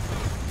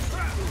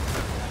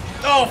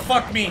 Oh,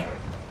 fuck me.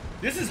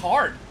 This is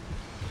hard.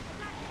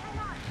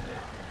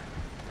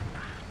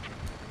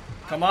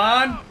 Come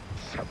on.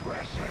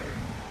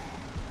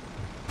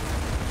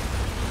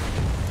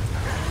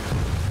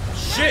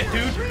 Shit,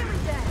 dude.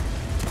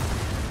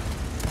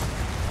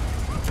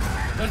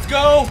 Let's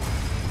go.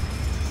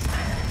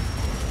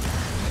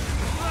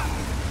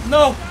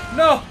 No,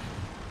 no.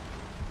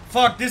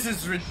 Fuck, this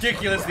is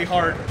ridiculously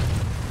hard.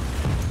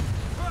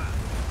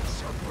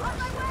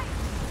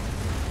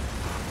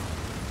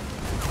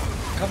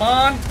 Come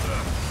on.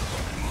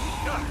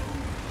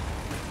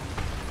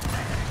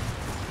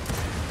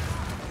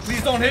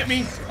 Please don't hit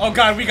me. Oh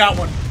god, we got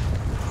one.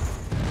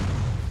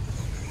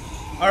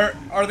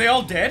 Are they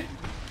all dead?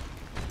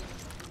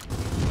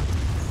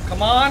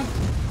 Come on.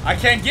 I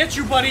can't get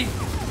you, buddy.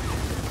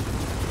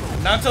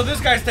 Not until this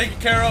guy's taken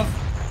care of.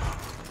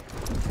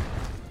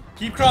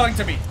 Keep crawling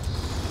to me.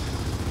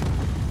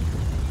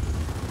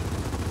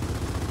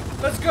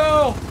 Let's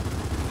go.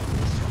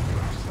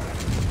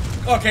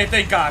 Okay,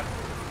 thank God.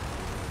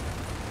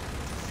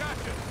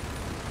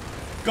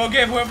 Go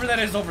get whoever that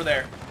is over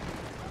there.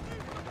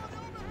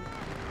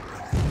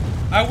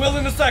 I will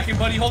in a second,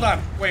 buddy. Hold on.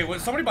 Wait,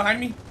 was somebody behind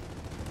me?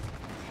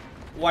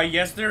 Why,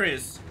 yes, there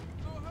is.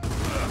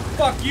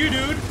 Fuck you,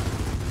 dude.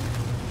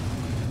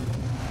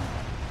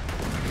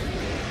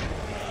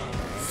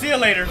 See you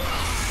later.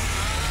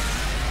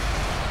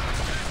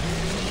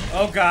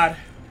 Oh, God.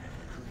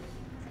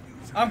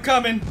 I'm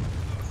coming.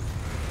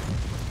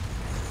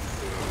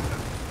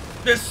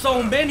 There's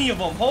so many of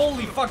them.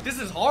 Holy fuck, this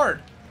is hard.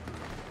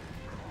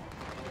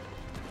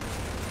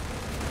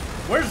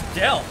 Where's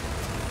Del?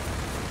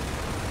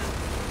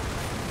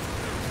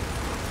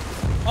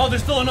 Oh,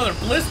 there's still another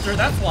blister,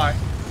 that's why.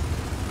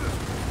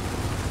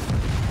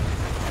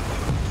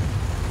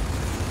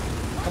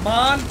 Come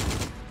on.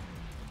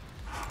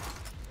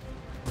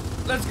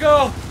 Let's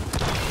go.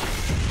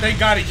 Thank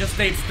God he just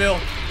stayed still.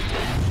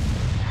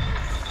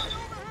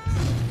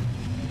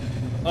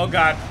 Oh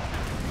God.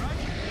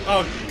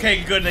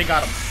 Okay, good, they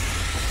got him.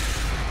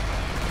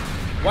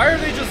 Why are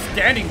they just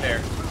standing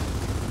there?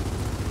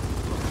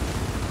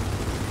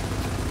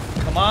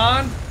 Come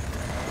on.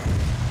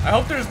 I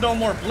hope there's no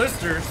more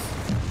blisters.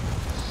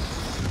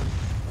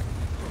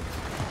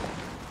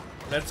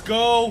 Let's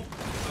go.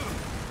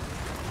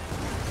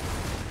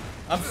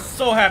 I'm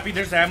so happy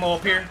there's ammo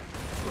up here.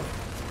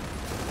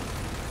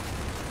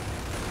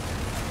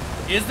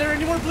 Is there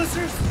any more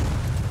blisters?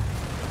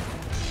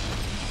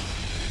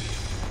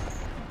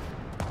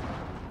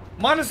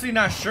 I'm honestly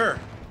not sure.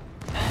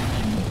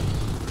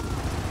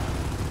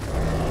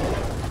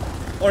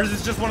 Or is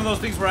this just one of those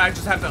things where I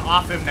just have to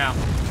off him now?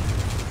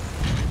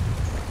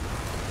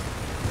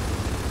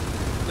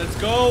 Let's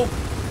go.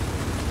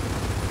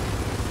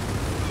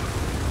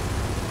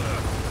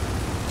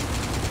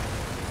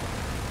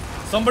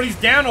 Somebody's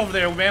down over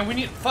there, man. We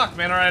need... Fuck,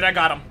 man. Alright, I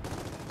got him.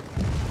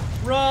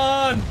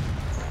 Run!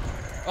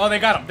 Oh, they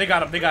got him. They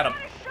got him. They got him.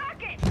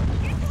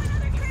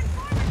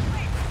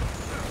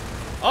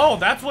 Oh,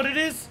 that's what it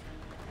is?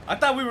 I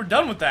thought we were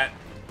done with that.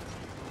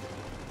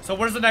 So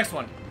where's the next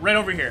one? Right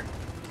over here.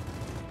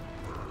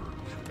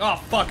 Oh,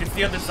 fuck. It's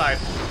the other side.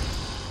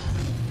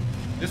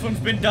 This one's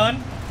been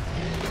done.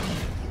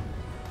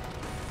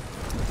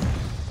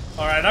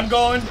 Alright, I'm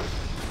going.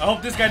 I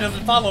hope this guy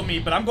doesn't follow me,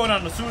 but I'm going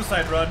on a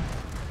suicide run.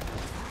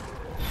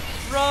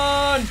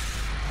 Run!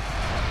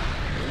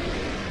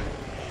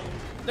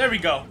 There we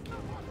go.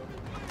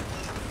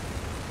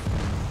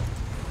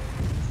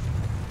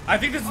 I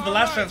think this is the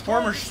last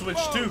Transformer switch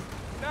too.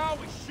 Now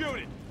we shoot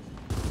it.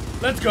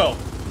 Let's go.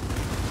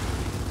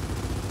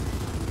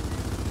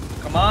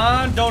 Come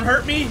on, don't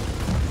hurt me.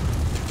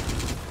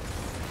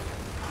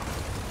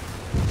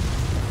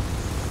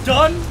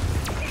 Done?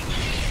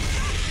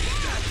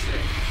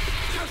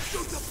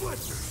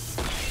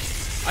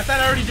 I thought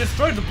I already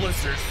destroyed the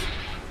blisters.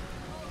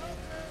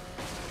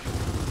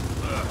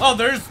 Oh,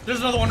 there's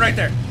another one right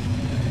there.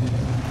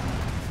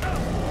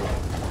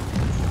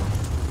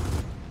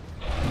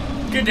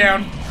 Get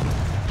down.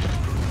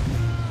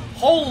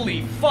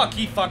 Holy fuck,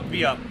 he fucked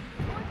me up.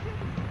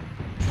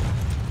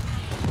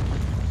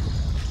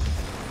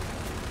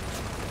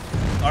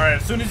 Alright,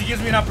 as soon as he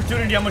gives me an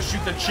opportunity, I'm gonna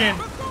shoot the chin.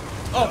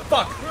 Oh,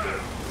 fuck.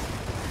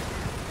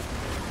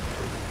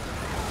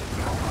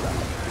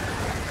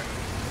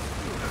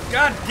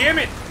 God damn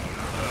it.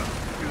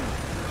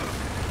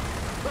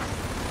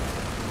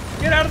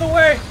 Get out of the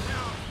way.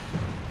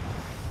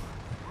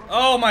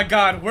 Oh my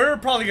God, we're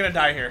probably gonna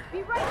die here.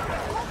 Be right there.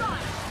 Hold on.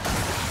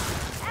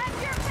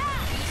 At your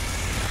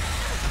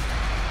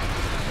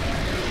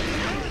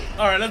back.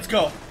 Alright, let's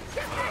go.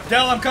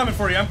 Del, I'm coming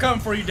for you. I'm coming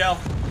for you, Del.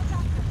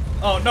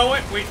 Oh, no,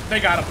 wait, they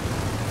got him.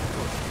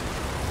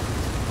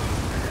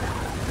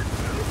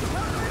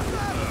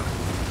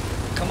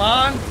 Come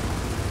on.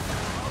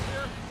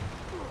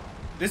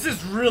 This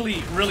is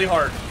really, really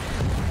hard.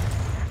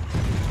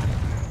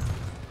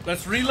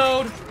 Let's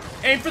reload.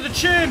 Aim for the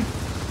chin.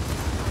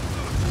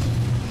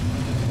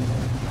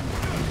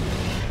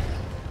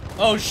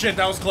 Oh shit,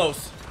 that was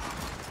close.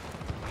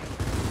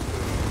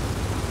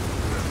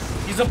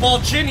 He's a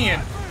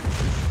Balchinian.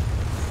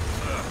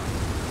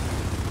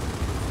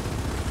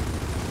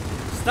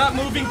 Stop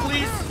moving,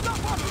 please.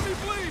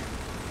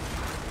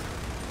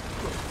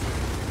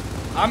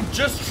 I'm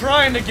just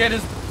trying to get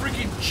his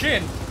freaking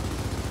chin.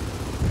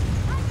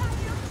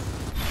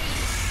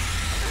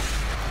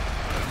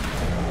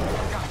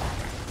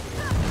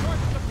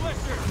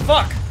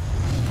 Fuck.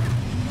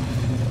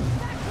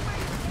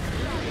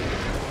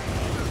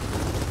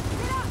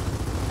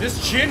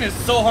 This chin is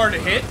so hard to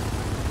hit.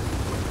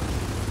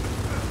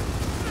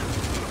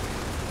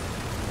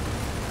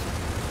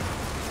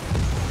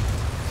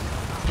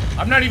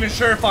 I'm not even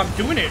sure if I'm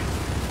doing it.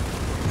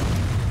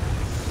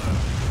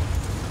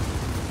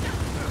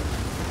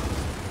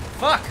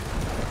 Fuck.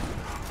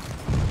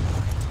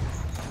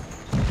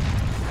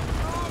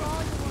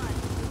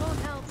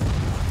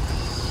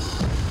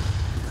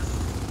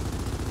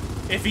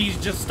 If he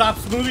just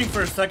stops moving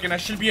for a second, I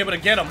should be able to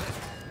get him.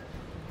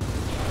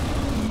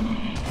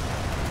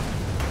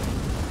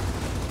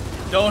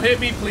 Don't hit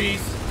me,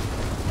 please.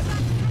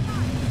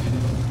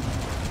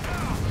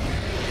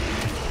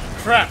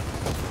 Crap.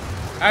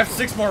 I have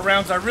 6 more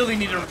rounds. I really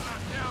need to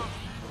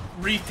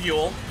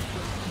refuel.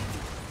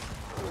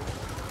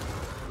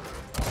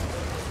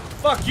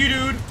 Fuck you,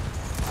 dude.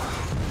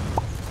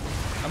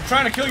 I'm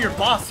trying to kill your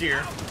boss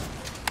here.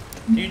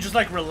 Can you just,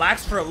 like,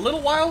 relax for a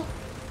little while?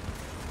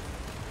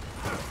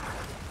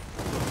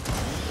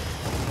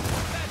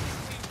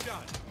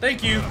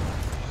 Thank you.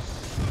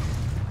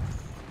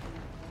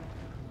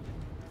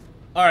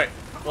 Alright.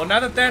 Well, now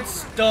that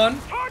that's done.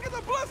 Target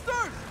the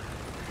blisters!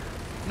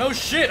 No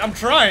shit, I'm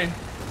trying.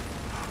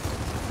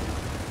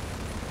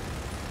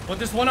 But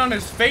this one on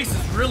his face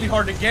is really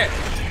hard to get.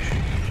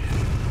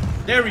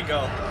 There we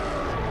go.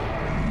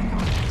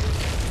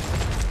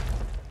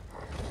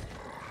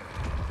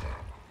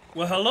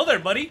 Well, hello there,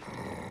 buddy.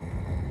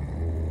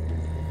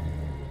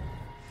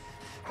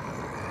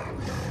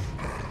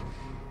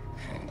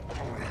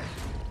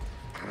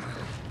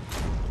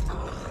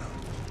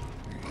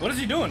 What is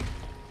he doing?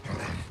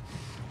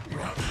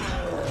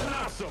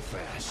 Not so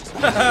fast.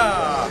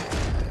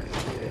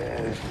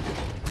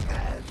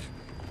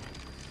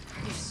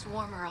 You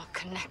swarm are all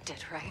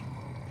connected, right?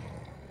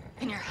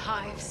 In your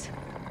hives?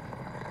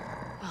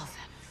 Well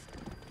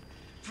then,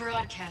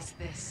 broadcast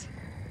this.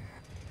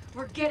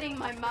 We're getting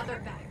my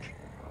mother back.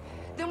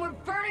 Then we're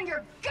burning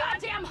your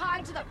goddamn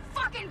hive to the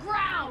fucking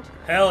ground!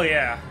 Hell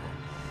yeah.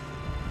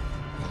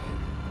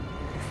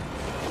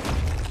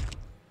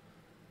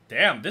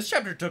 Damn, this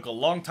chapter took a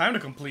long time to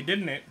complete,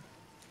 didn't it?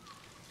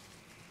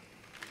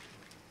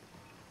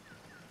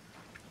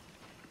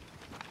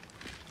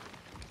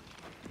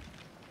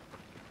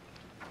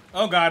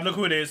 Oh god, look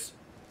who it is.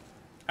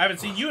 I haven't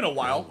seen you in a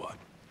while. What?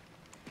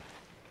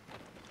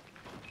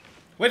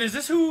 Wait, is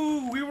this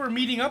who we were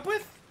meeting up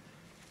with?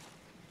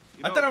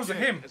 You I know, thought it was Jin,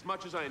 him. As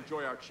much as I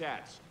enjoy our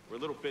chats, we're a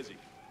little busy.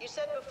 You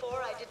said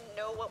before I didn't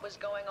know what was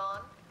going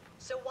on,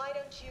 so why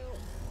don't you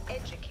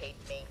educate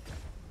me?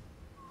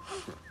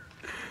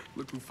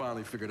 Look who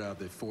finally figured out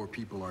that 4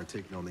 people aren't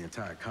taking on the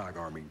entire COG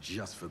army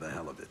just for the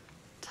hell of it.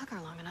 Took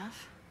her long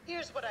enough.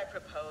 Here's what I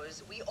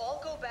propose. We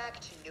all go back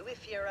to New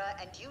Ephira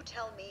and you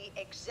tell me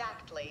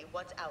exactly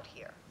what's out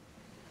here.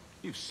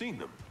 You've seen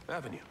them,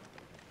 haven't you?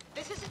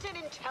 This isn't an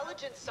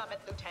intelligence summit,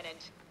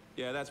 Lieutenant.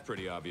 Yeah, that's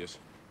pretty obvious.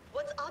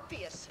 What's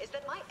obvious is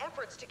that my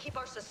efforts to keep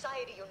our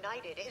society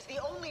united is the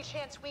only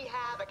chance we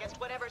have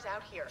against whatever's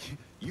out here.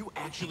 You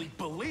actually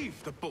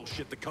believe the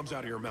bullshit that comes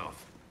out of your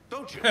mouth,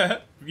 don't you?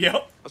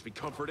 Yep. Must be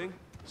comforting,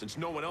 since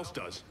no one else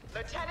does.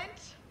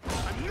 Lieutenant?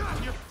 I'm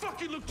not your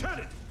fucking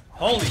lieutenant!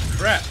 Holy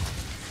crap.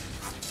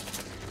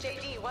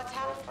 JD, what's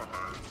happening?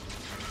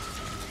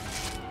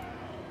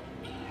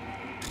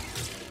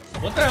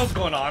 What the hell's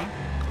going on?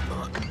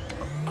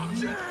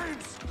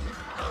 James!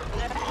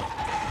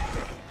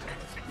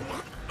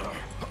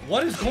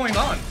 What is going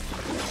on?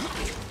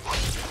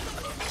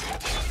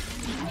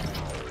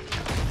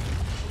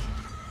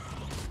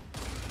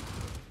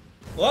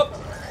 Whoop,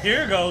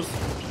 here goes.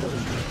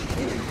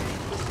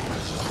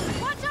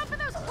 Watch out for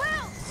those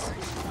quills!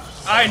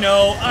 I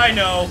know, I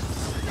know.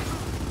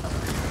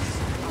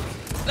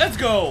 Let's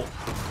go.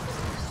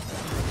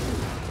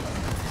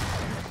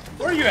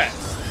 Where are you at?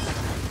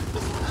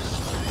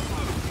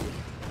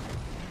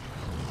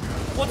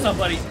 What's up,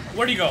 buddy?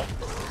 Where'd you go?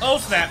 Oh,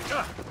 snap.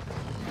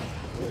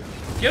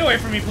 Get away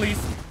from me, please.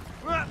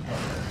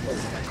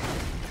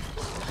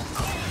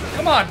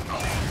 Come on.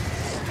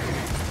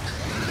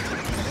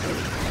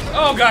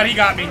 Oh, God, he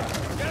got me.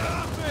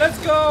 Let's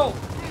go.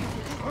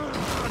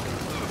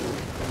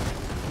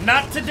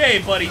 Not today,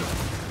 buddy.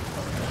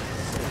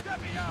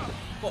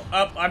 Well,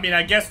 I mean,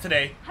 I guess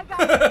today.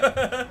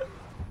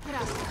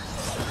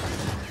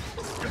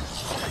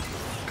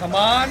 Come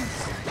on.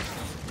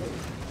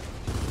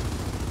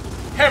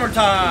 Hammer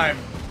time.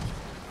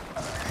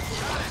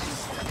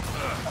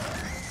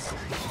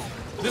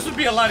 This would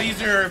be a lot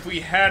easier if we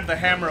had the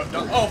hammer of...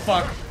 Oh,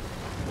 fuck.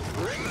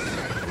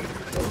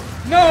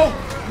 No!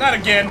 Not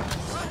again.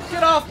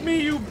 Get off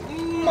me, you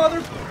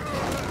mother...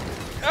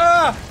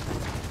 Ah!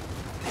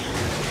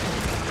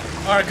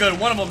 Alright, good.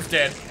 One of them's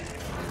dead.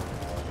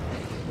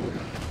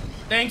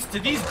 Thanks to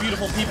these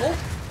beautiful people.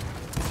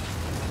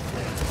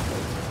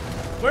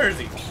 Where is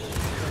he?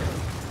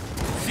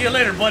 See you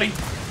later, buddy.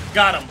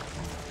 Got him.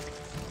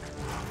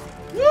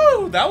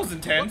 Woo! That was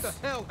intense.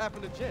 What the hell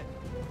happened to Jen?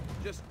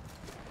 Just...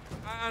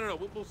 I don't know.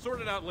 We'll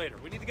sort it out later.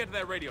 We need to get to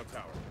that radio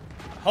tower.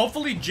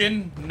 Hopefully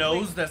Jin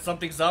knows that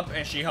something's up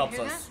and she helps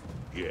Hear us.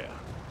 Yeah,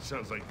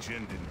 sounds like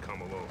Jin didn't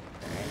come alone.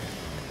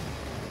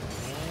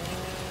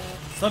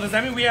 So does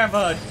that mean we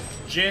have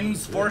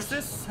Jin's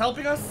forces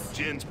helping us?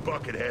 Jin's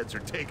bucketheads are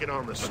taking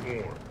on the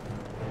swarm.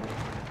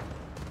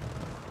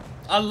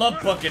 I love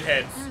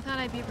bucketheads. Never thought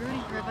I'd be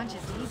rooting for a bunch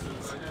of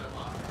DBs.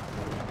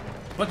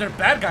 But they're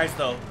bad guys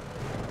though.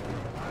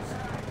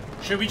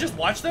 Should we just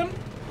watch them?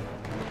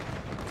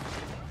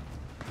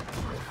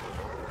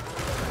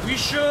 We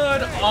should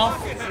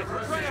off...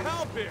 We're trying to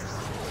help here.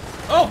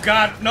 Oh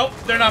god, nope,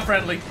 they're not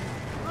friendly.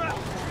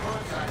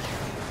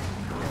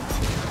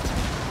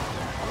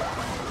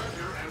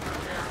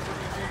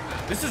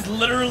 This is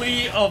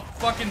literally a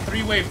fucking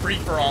three-way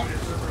free-for-all.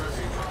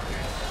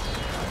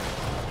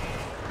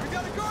 We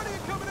got a guardian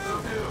coming in.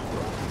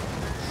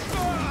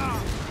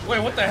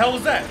 Wait, what the hell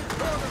was that?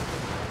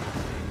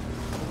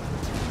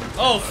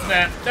 Oh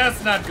snap,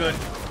 that's not good.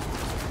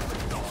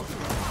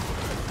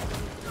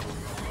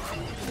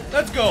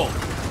 Let's go.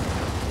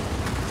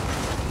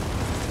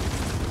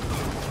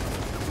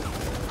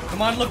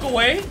 Come on, look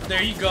away.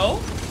 There you go.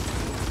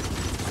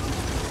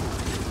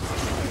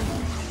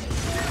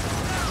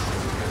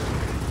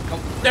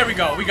 Come. There we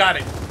go. We got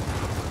it.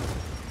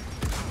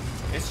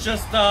 It's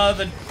just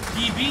the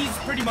DBs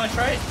pretty much,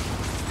 right?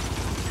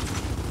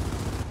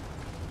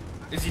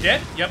 Is he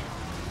dead? Yep.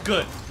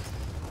 Good.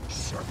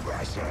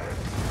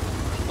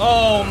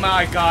 Oh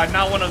my god,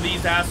 not one of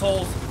these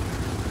assholes.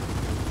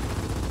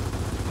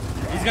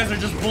 These guys are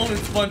just bullet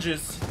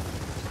sponges.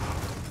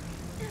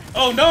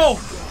 Oh no!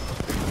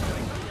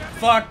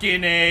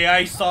 Fucking A,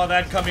 I saw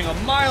that coming a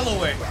mile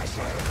away.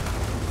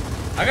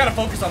 I gotta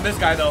focus on this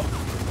guy though.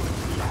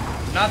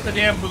 Not the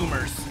damn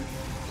boomers.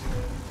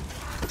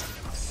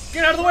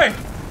 Get out of the way!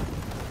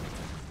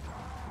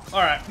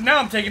 Alright, now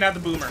I'm taking out the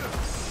boomer.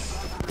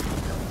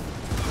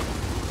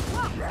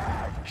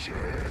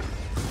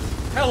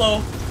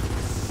 Hello.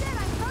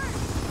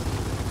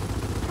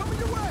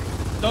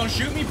 Don't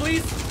shoot me,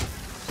 please.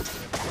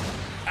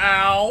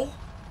 Ow.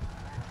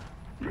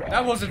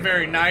 That wasn't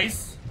very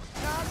nice.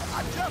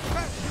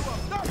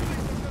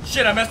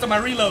 Shit, I messed up my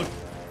reload.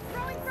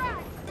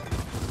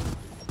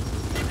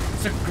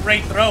 It's a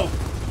great throw.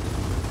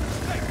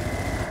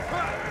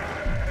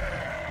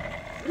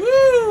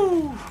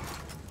 Woo!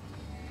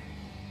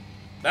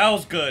 That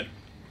was good.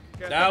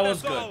 That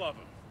was good. All of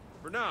them,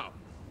 for now.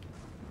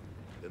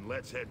 Then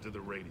let's head to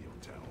the radio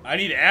tower. I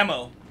need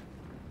ammo.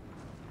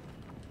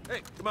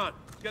 Hey, come on.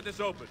 Let's get this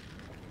open.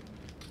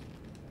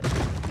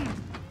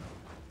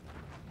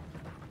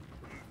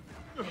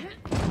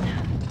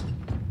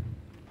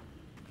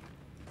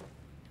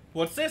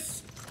 What's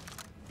this?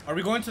 Are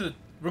we going to the...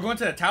 We're going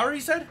to the tower,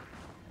 you said?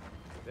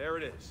 There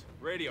it is.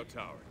 Radio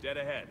tower, dead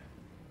ahead.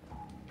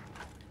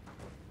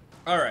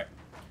 Alright.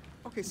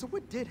 Okay, so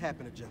what did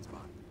happen to Jen's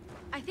body?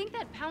 I think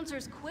that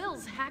Pouncer's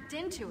quills hacked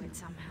into it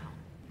somehow.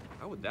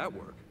 How would that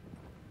work?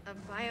 A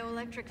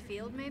bioelectric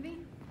field, maybe?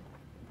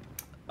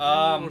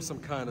 Or some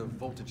kind of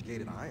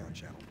voltage-gated ion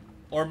channel.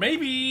 Or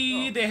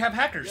maybe they have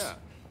hackers. Yeah,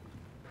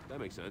 that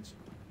makes sense.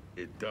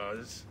 It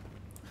does?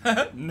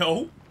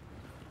 No.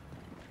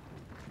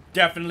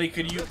 Definitely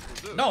could you...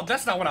 No,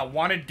 that's not what I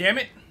wanted, damn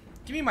it.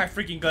 Give me my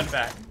freaking gun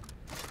back.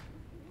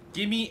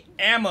 Give me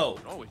ammo.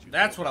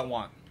 That's what I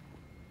want.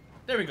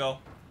 There we go.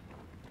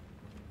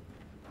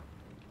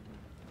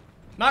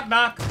 Knock,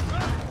 knock.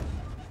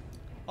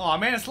 Aw,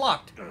 man, it's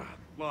locked.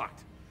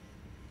 Locked.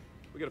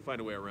 We gotta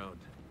find a way around.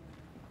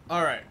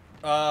 Alright.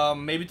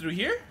 Maybe through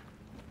here?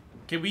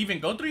 Can we even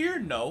go through here?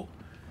 No.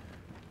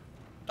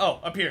 Oh,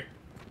 up here.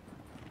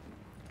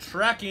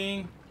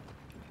 Tracking.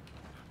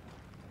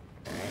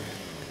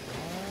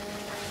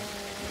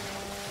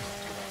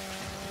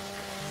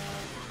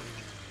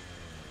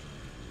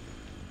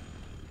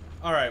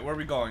 Alright, where are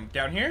we going?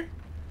 Down here?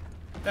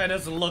 That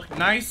doesn't look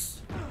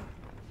nice.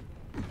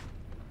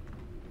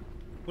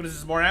 What is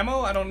this, more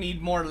ammo? I don't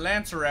need more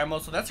Lancer ammo,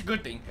 so that's a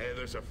good thing. Hey,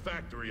 there's a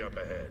factory up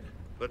ahead.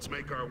 Let's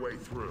make our way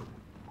through.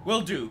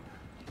 Will do.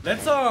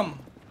 Let's,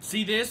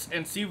 see this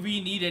and see if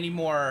we need any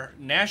more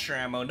Nasher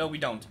ammo. No, we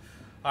don't.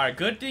 Alright,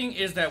 good thing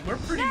is that we're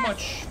pretty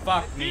much...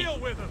 Fuck me. Deal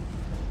with him.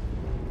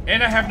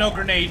 And I have no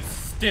grenades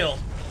still.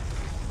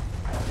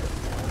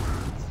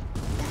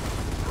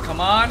 Come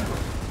on.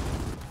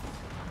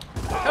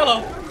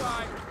 Hello.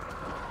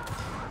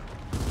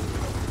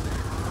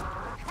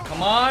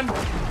 Come on.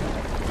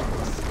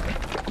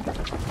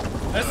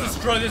 Let's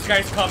destroy this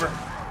guy's cover.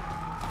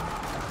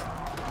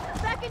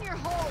 Back in your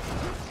hole.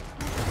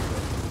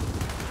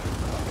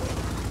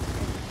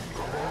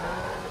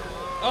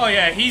 Oh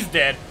yeah, he's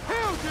dead.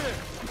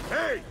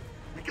 Hey,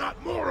 we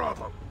got more of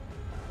them.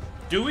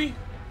 Do we?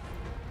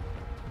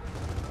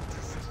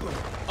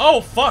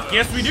 Oh fuck,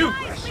 yes we do.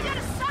 Guys, we got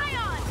a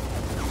scion.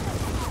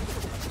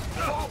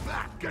 Fall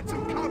back, get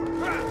some cover.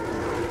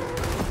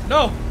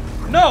 No,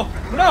 no,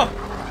 no.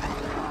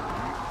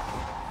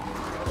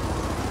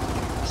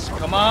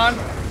 Come on.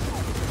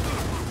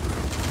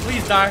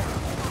 Please die.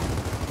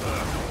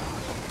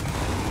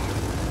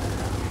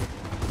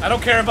 I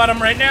don't care about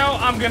him right now.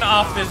 I'm gonna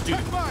off this dude.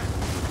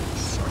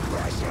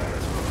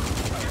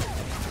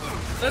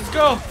 Let's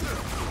go.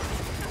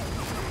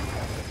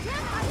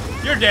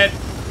 You're dead.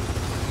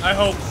 I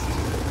hope.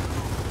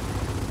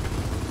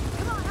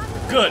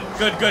 Good,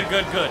 good, good,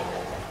 good, good.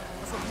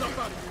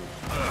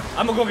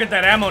 I'm gonna go get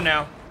that ammo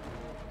now.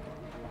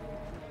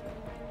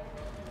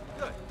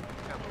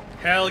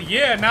 Hell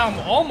yeah, now I'm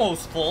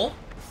almost full.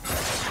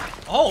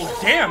 Oh,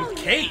 damn,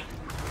 Kate.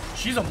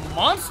 She's a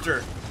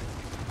monster.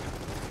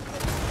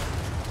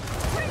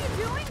 What are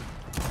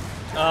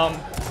you doing?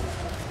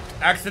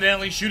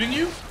 Accidentally shooting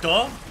you?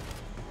 Duh.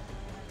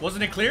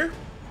 Wasn't it clear?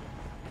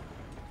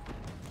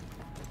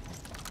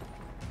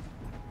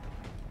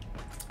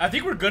 I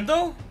think we're good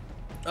though.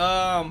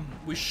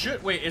 We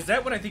should, wait, is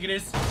that what I think it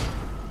is?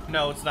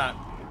 No, it's not.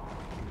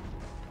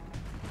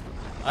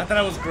 I thought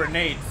it was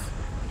grenades.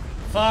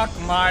 Fuck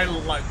my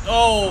life.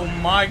 Oh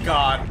my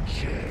god.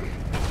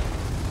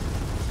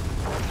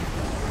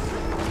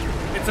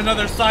 It's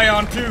another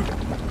Scion too.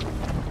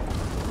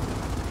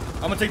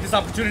 I'm gonna take this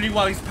opportunity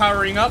while he's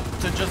powering up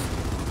to just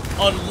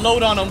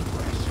unload on him.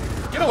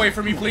 Get away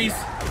from me, please.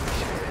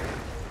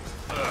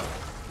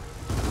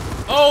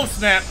 Oh,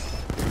 snap.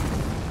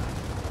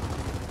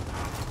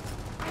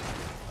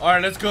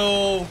 Alright, let's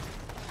go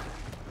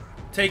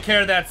take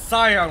care of that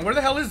Scion. Where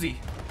the hell is he?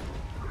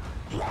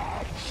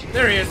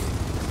 There he is.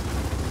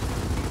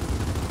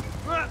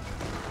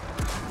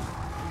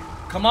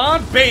 Come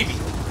on, baby.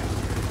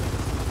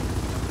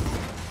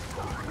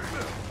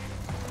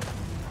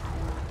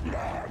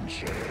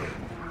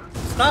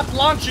 Stop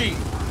launching.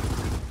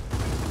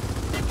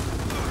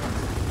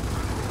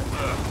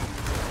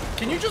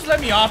 Can you just let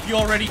me off, you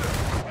already?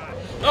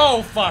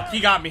 Oh, fuck.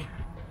 He got me.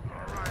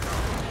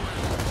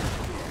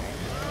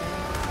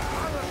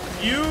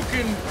 You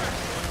can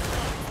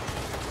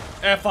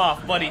F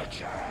off, buddy.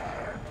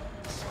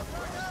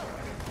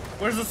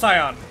 Where's the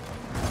Scion?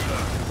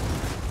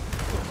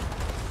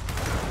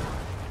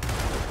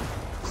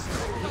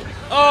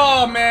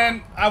 Oh,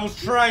 man. I was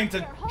trying to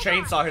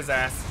chainsaw his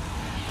ass.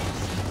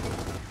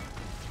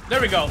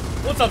 There we go.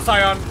 What's up,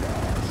 Scion?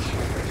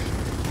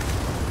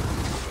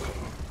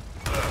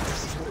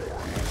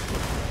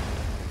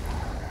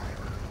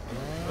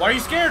 Why are you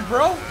scared,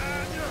 bro?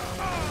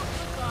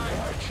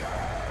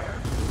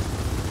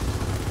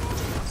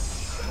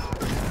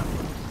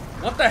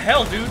 What the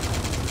hell, dude?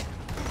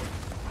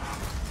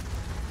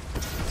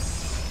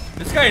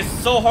 This guy is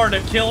so hard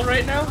to kill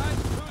right now.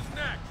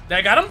 Did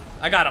I got him?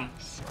 I got him.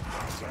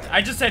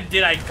 I just said,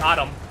 did I got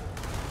him?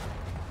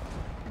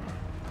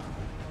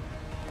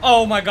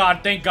 Oh my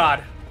god, thank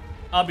god.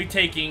 I'll be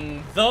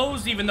taking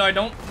those, even though I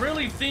don't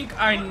really think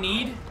I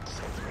need.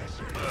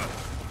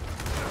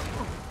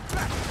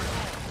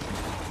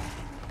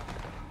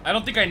 I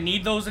don't think I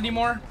need those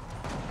anymore.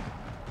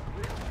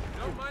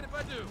 Don't mind if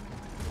I do.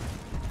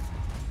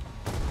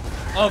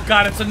 Oh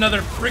god, it's another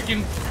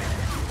freaking...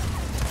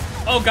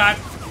 Oh god.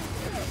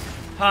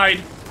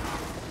 Hide.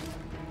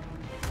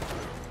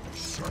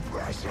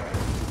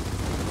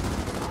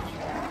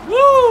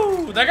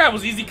 Woo! That guy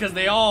was easy because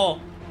they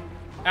all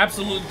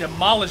absolutely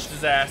demolished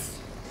his ass.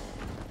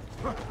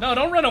 No,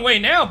 don't run away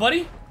now,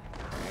 buddy.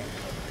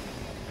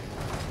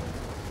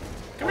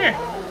 Come here.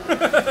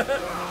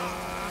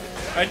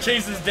 I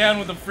chase this down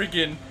with a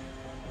freaking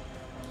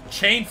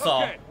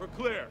chainsaw. Okay, we're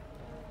clear.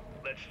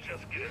 Let's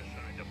just get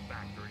inside the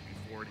factory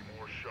before any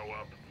more show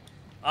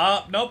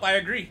up. Nope, I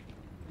agree.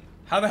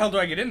 How the hell do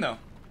I get in, though?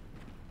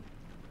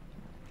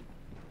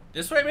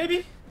 This way,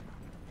 maybe?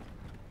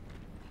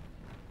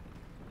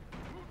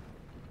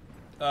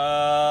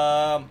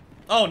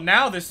 Oh,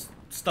 now this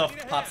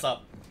stuff pops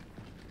up.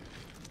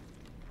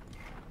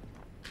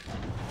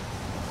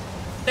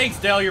 Thanks,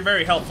 Dale. You're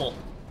very helpful.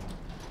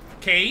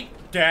 Kate,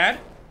 Dad,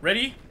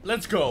 ready?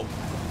 Let's go.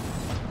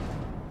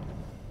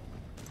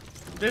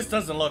 This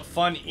doesn't look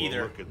fun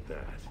either. Well, look at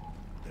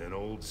that. An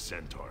old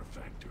Centaur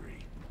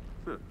factory.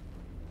 Huh.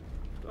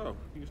 Oh,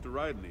 you used to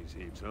ride in these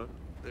heaps, huh?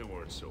 They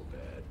weren't so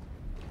bad.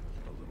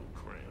 A little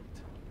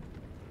cramped.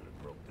 And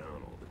it broke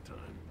down all the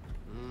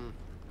time.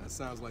 That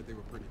sounds like they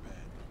were pretty bad.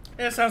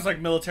 Yeah, it sounds like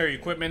military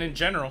equipment in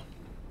general.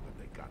 But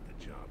they got the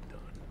job done.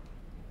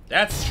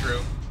 That's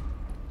true.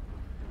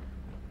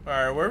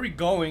 Alright, where are we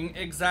going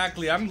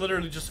exactly? I'm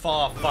literally just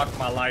falling. Fuck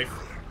my life.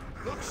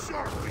 Look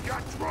sharp, we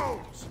got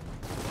drones.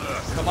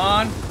 Come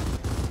on.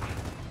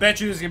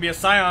 Bet you there's gonna be a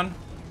Scion.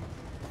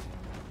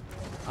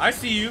 I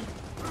see you.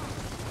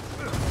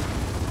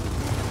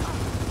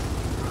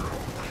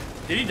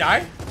 Did he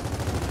die?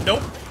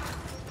 Nope.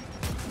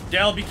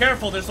 Dale, be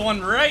careful. There's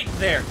one right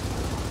there.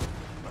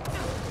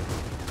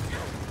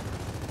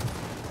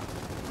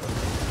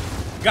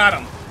 Got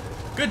him.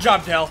 Good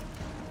job, Dale.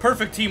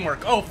 Perfect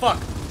teamwork. Oh, fuck.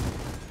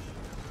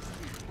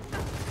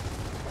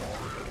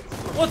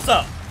 What's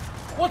up?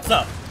 What's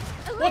up?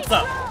 What's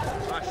up?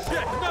 Ah,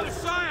 shit, another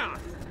Scion!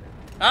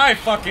 I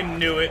fucking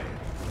knew it.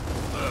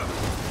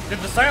 Did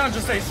the Scion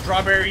just say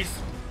strawberries?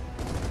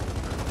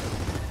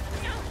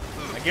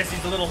 I guess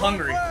he's a little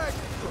hungry.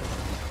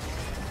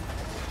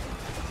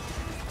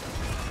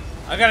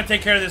 I gotta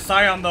take care of this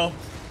Scion, though.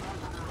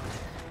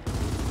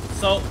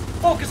 So,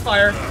 focus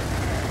fire.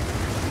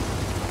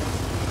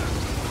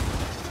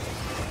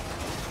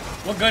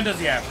 What gun does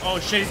he have? Oh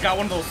shit, he's got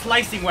one of those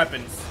slicing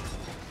weapons.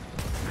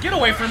 Get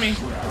away from me.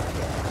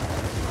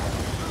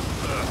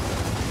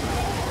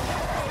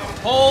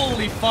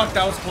 Holy fuck,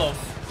 that was close.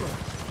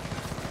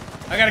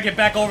 I gotta get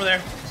back over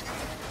there.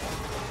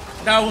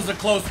 That was a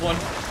close one.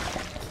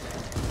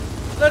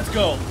 Let's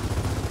go.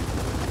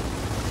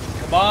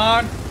 Come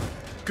on.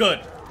 Good.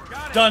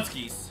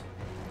 Dunskies.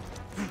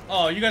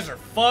 Oh, you guys are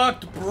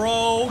fucked,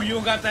 bro. You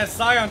don't got that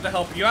Scion to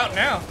help you out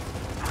now.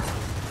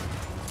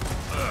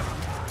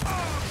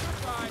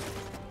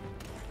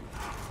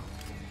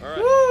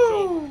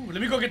 Woo!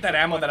 Let me go get that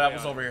ammo that I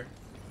was over here.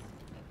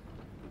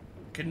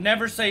 Can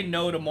never say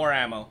no to more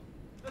ammo.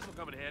 This will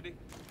come in handy.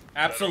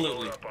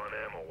 Absolutely. Better load up on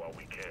ammo while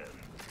we can.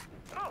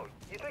 Oh,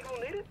 you think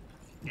we'll need it?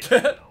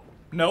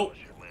 Nope.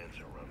 Unless your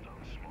Lancer runs on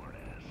a smart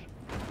ass.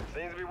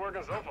 Seems to be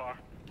working so far.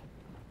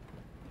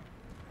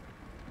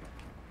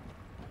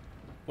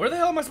 Where the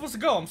hell am I supposed to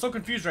go? I'm so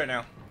confused right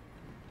now.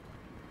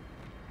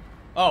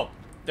 Oh,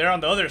 they're on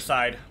the other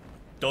side.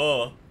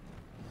 Duh.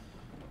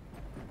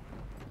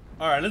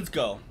 Alright, let's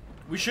go.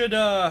 We should,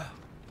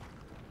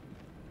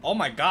 Oh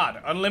my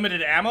god,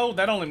 unlimited ammo?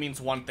 That only means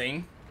one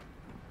thing.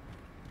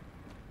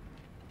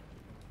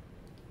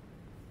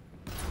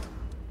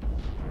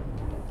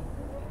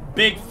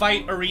 Big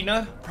fight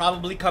arena,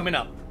 probably coming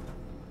up.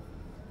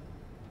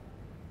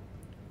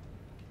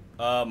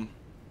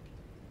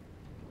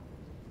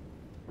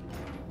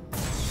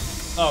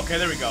 Okay,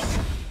 there we go.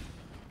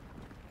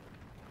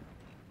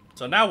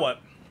 So now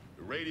what?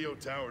 The radio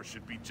tower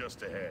should be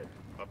just ahead,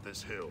 up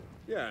this hill.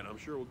 Yeah, and I'm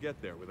sure we'll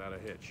get there without a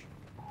hitch.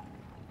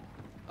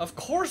 Of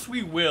course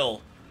we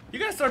will. You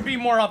gotta start being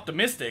more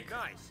optimistic.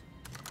 Nice.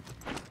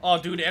 Oh,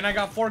 dude, and I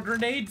got 4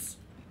 grenades.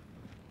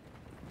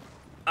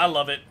 I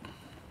love it.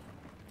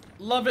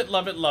 Love it,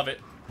 love it, love it.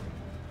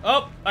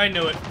 Oh, I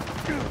knew it.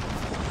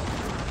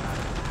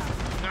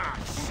 Ah,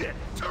 shit!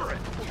 Turret!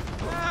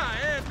 Ah,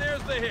 and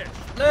there's the hitch.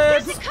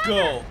 Let's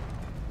go.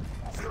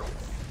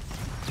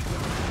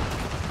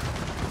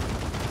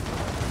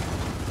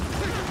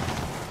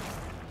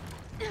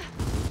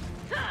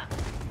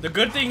 The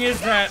good thing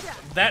is that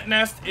that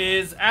nest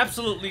is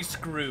absolutely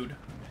screwed.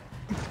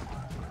 I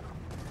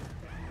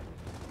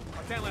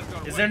can't let it go.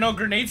 Is there no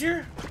grenades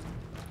here?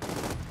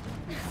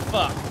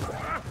 Fuck. I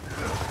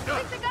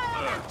think the guy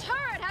on that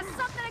turret has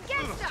something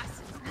against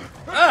us.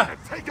 Ah!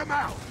 Take him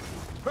out!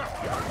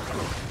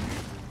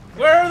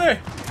 Where are they?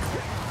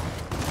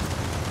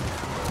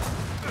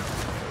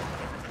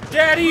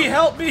 Daddy,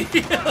 help me!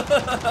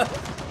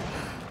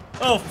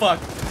 Oh, fuck.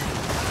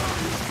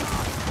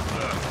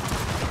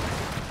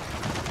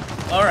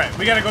 Alright,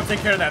 we gotta go take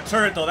care of that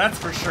turret, though, that's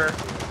for sure.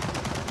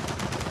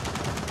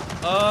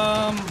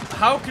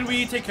 How can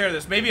we take care of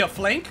this? Maybe a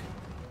flank?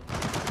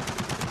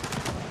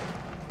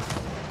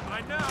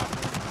 I know.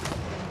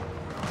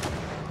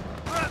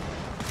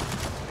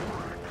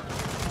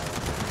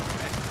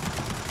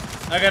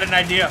 I got an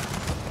idea.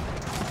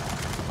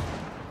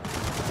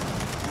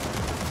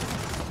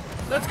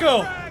 Let's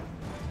go.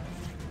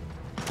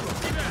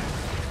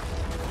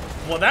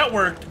 Well, that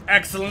worked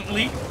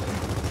excellently.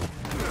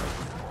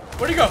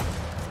 Where'd he go?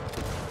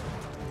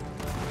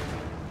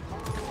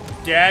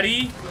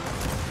 Daddy?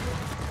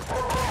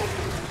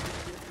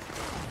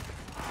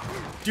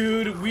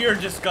 Dude, we are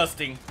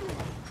disgusting.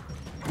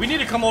 We need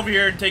to come over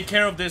here and take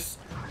care of this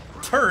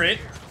turret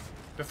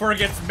before it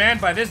gets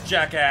manned by this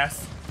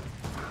jackass.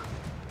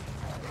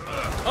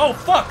 Oh,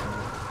 fuck!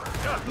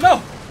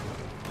 No!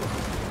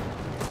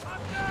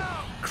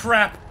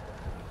 Crap.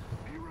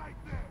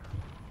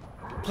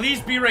 Please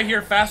be right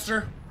here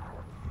faster.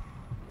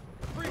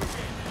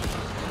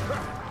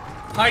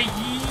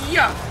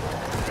 Hi-ya!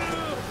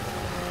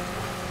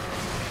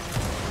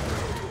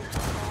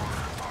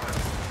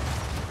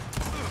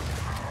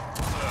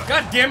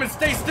 God damn it,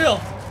 stay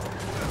still!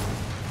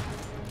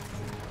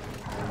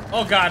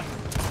 Oh god.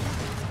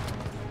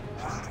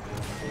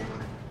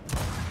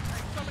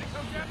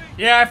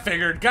 Yeah, I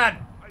figured. God.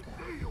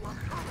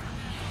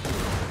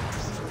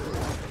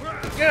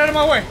 Get out of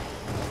my way.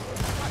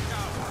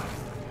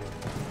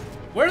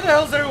 Where the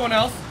hell's everyone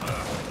else?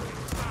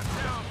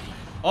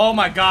 Oh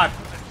my god.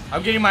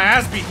 I'm getting my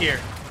ass beat here.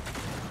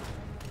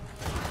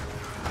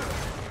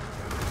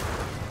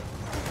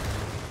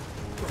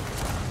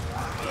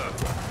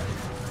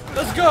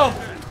 Let's go.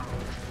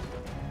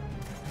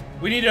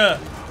 We need to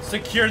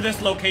secure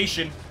this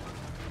location.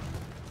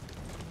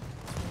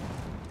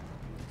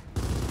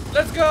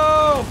 Let's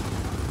go.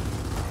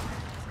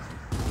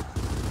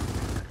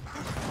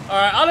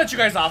 Alright, I'll let you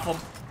guys off them.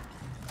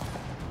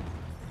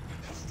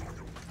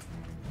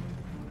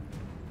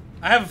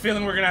 I have a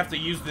feeling we're gonna have to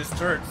use this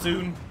turret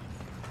soon.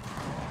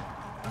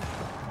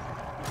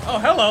 Oh,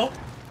 hello.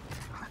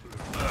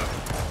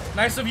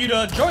 Nice of you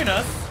to join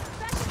us.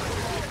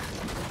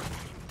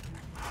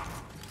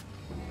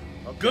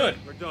 Okay, Good.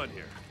 We're done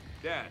here.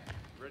 Dad,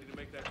 ready to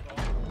make that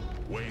call?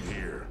 Wait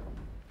here.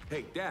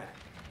 Hey, Dad,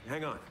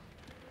 hang on.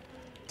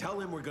 Tell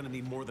him we're gonna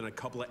need more than a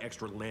couple of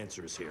extra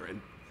Lancers here, and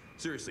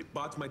seriously,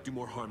 bots might do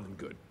more harm than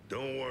good.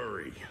 Don't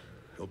worry.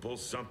 He'll pull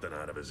something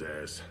out of his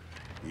ass.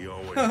 He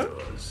always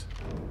does.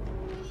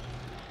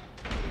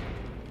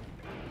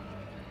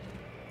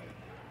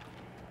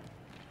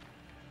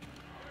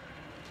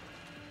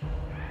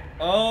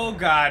 Oh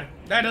god,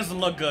 that doesn't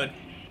look good.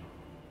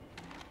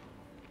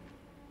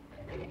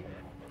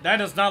 That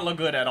does not look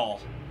good at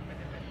all.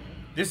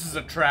 This is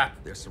a trap.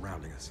 They're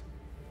surrounding us.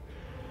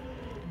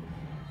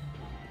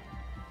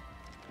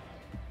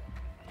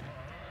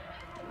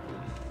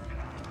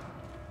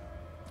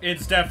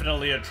 It's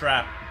definitely a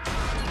trap.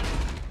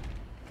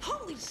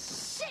 Holy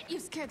shit, you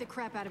scared the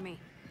crap out of me.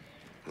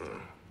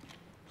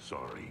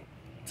 Sorry.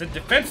 It's a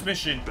defense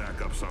mission.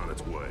 Backup's on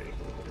its way.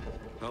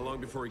 How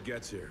long before he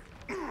gets here?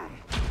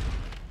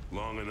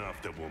 Long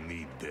enough that we'll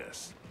need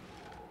this.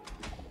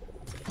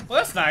 Well,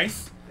 that's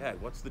nice. Dad,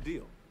 what's the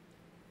deal?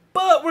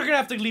 But we're gonna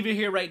have to leave it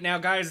here right now,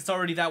 guys. It's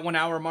already that 1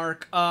 hour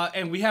mark.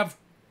 And we have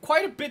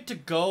quite a bit to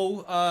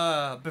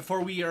go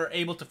before we are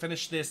able to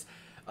finish this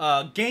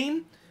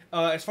game.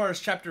 As far as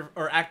chapter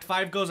or Act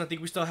 5 goes, I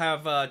think we still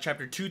have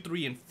chapter 2,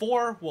 3, and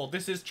 4. Well,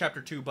 this is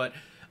chapter 2, but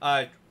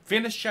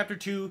finish chapter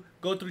 2,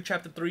 go through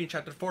chapter 3 and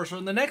chapter 4. So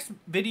in the next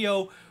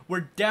video,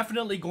 we're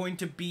definitely going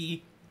to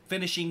be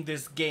finishing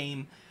this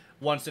game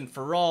once and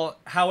for all,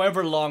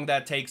 however long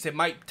that takes. It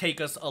might take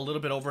us a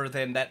little bit over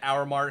than that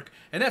hour mark,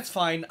 and that's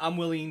fine. I'm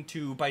willing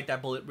to bite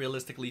that bullet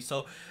realistically,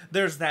 so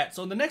there's that.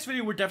 So in the next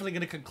video, we're definitely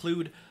going to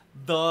conclude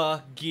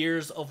the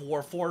Gears of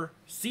War 4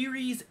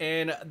 series,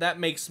 and that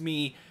makes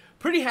me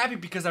pretty happy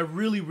because I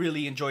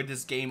really enjoyed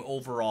this game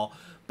overall.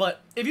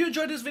 But if you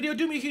enjoyed this video,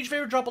 do me a huge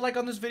favor, drop a like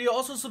on this video.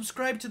 Also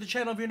subscribe to the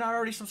channel if you're not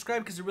already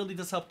subscribed, because it really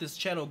does help this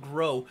channel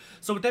grow.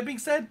 So with that being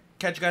said,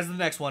 catch you guys in the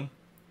next one.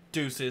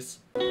 Deuces.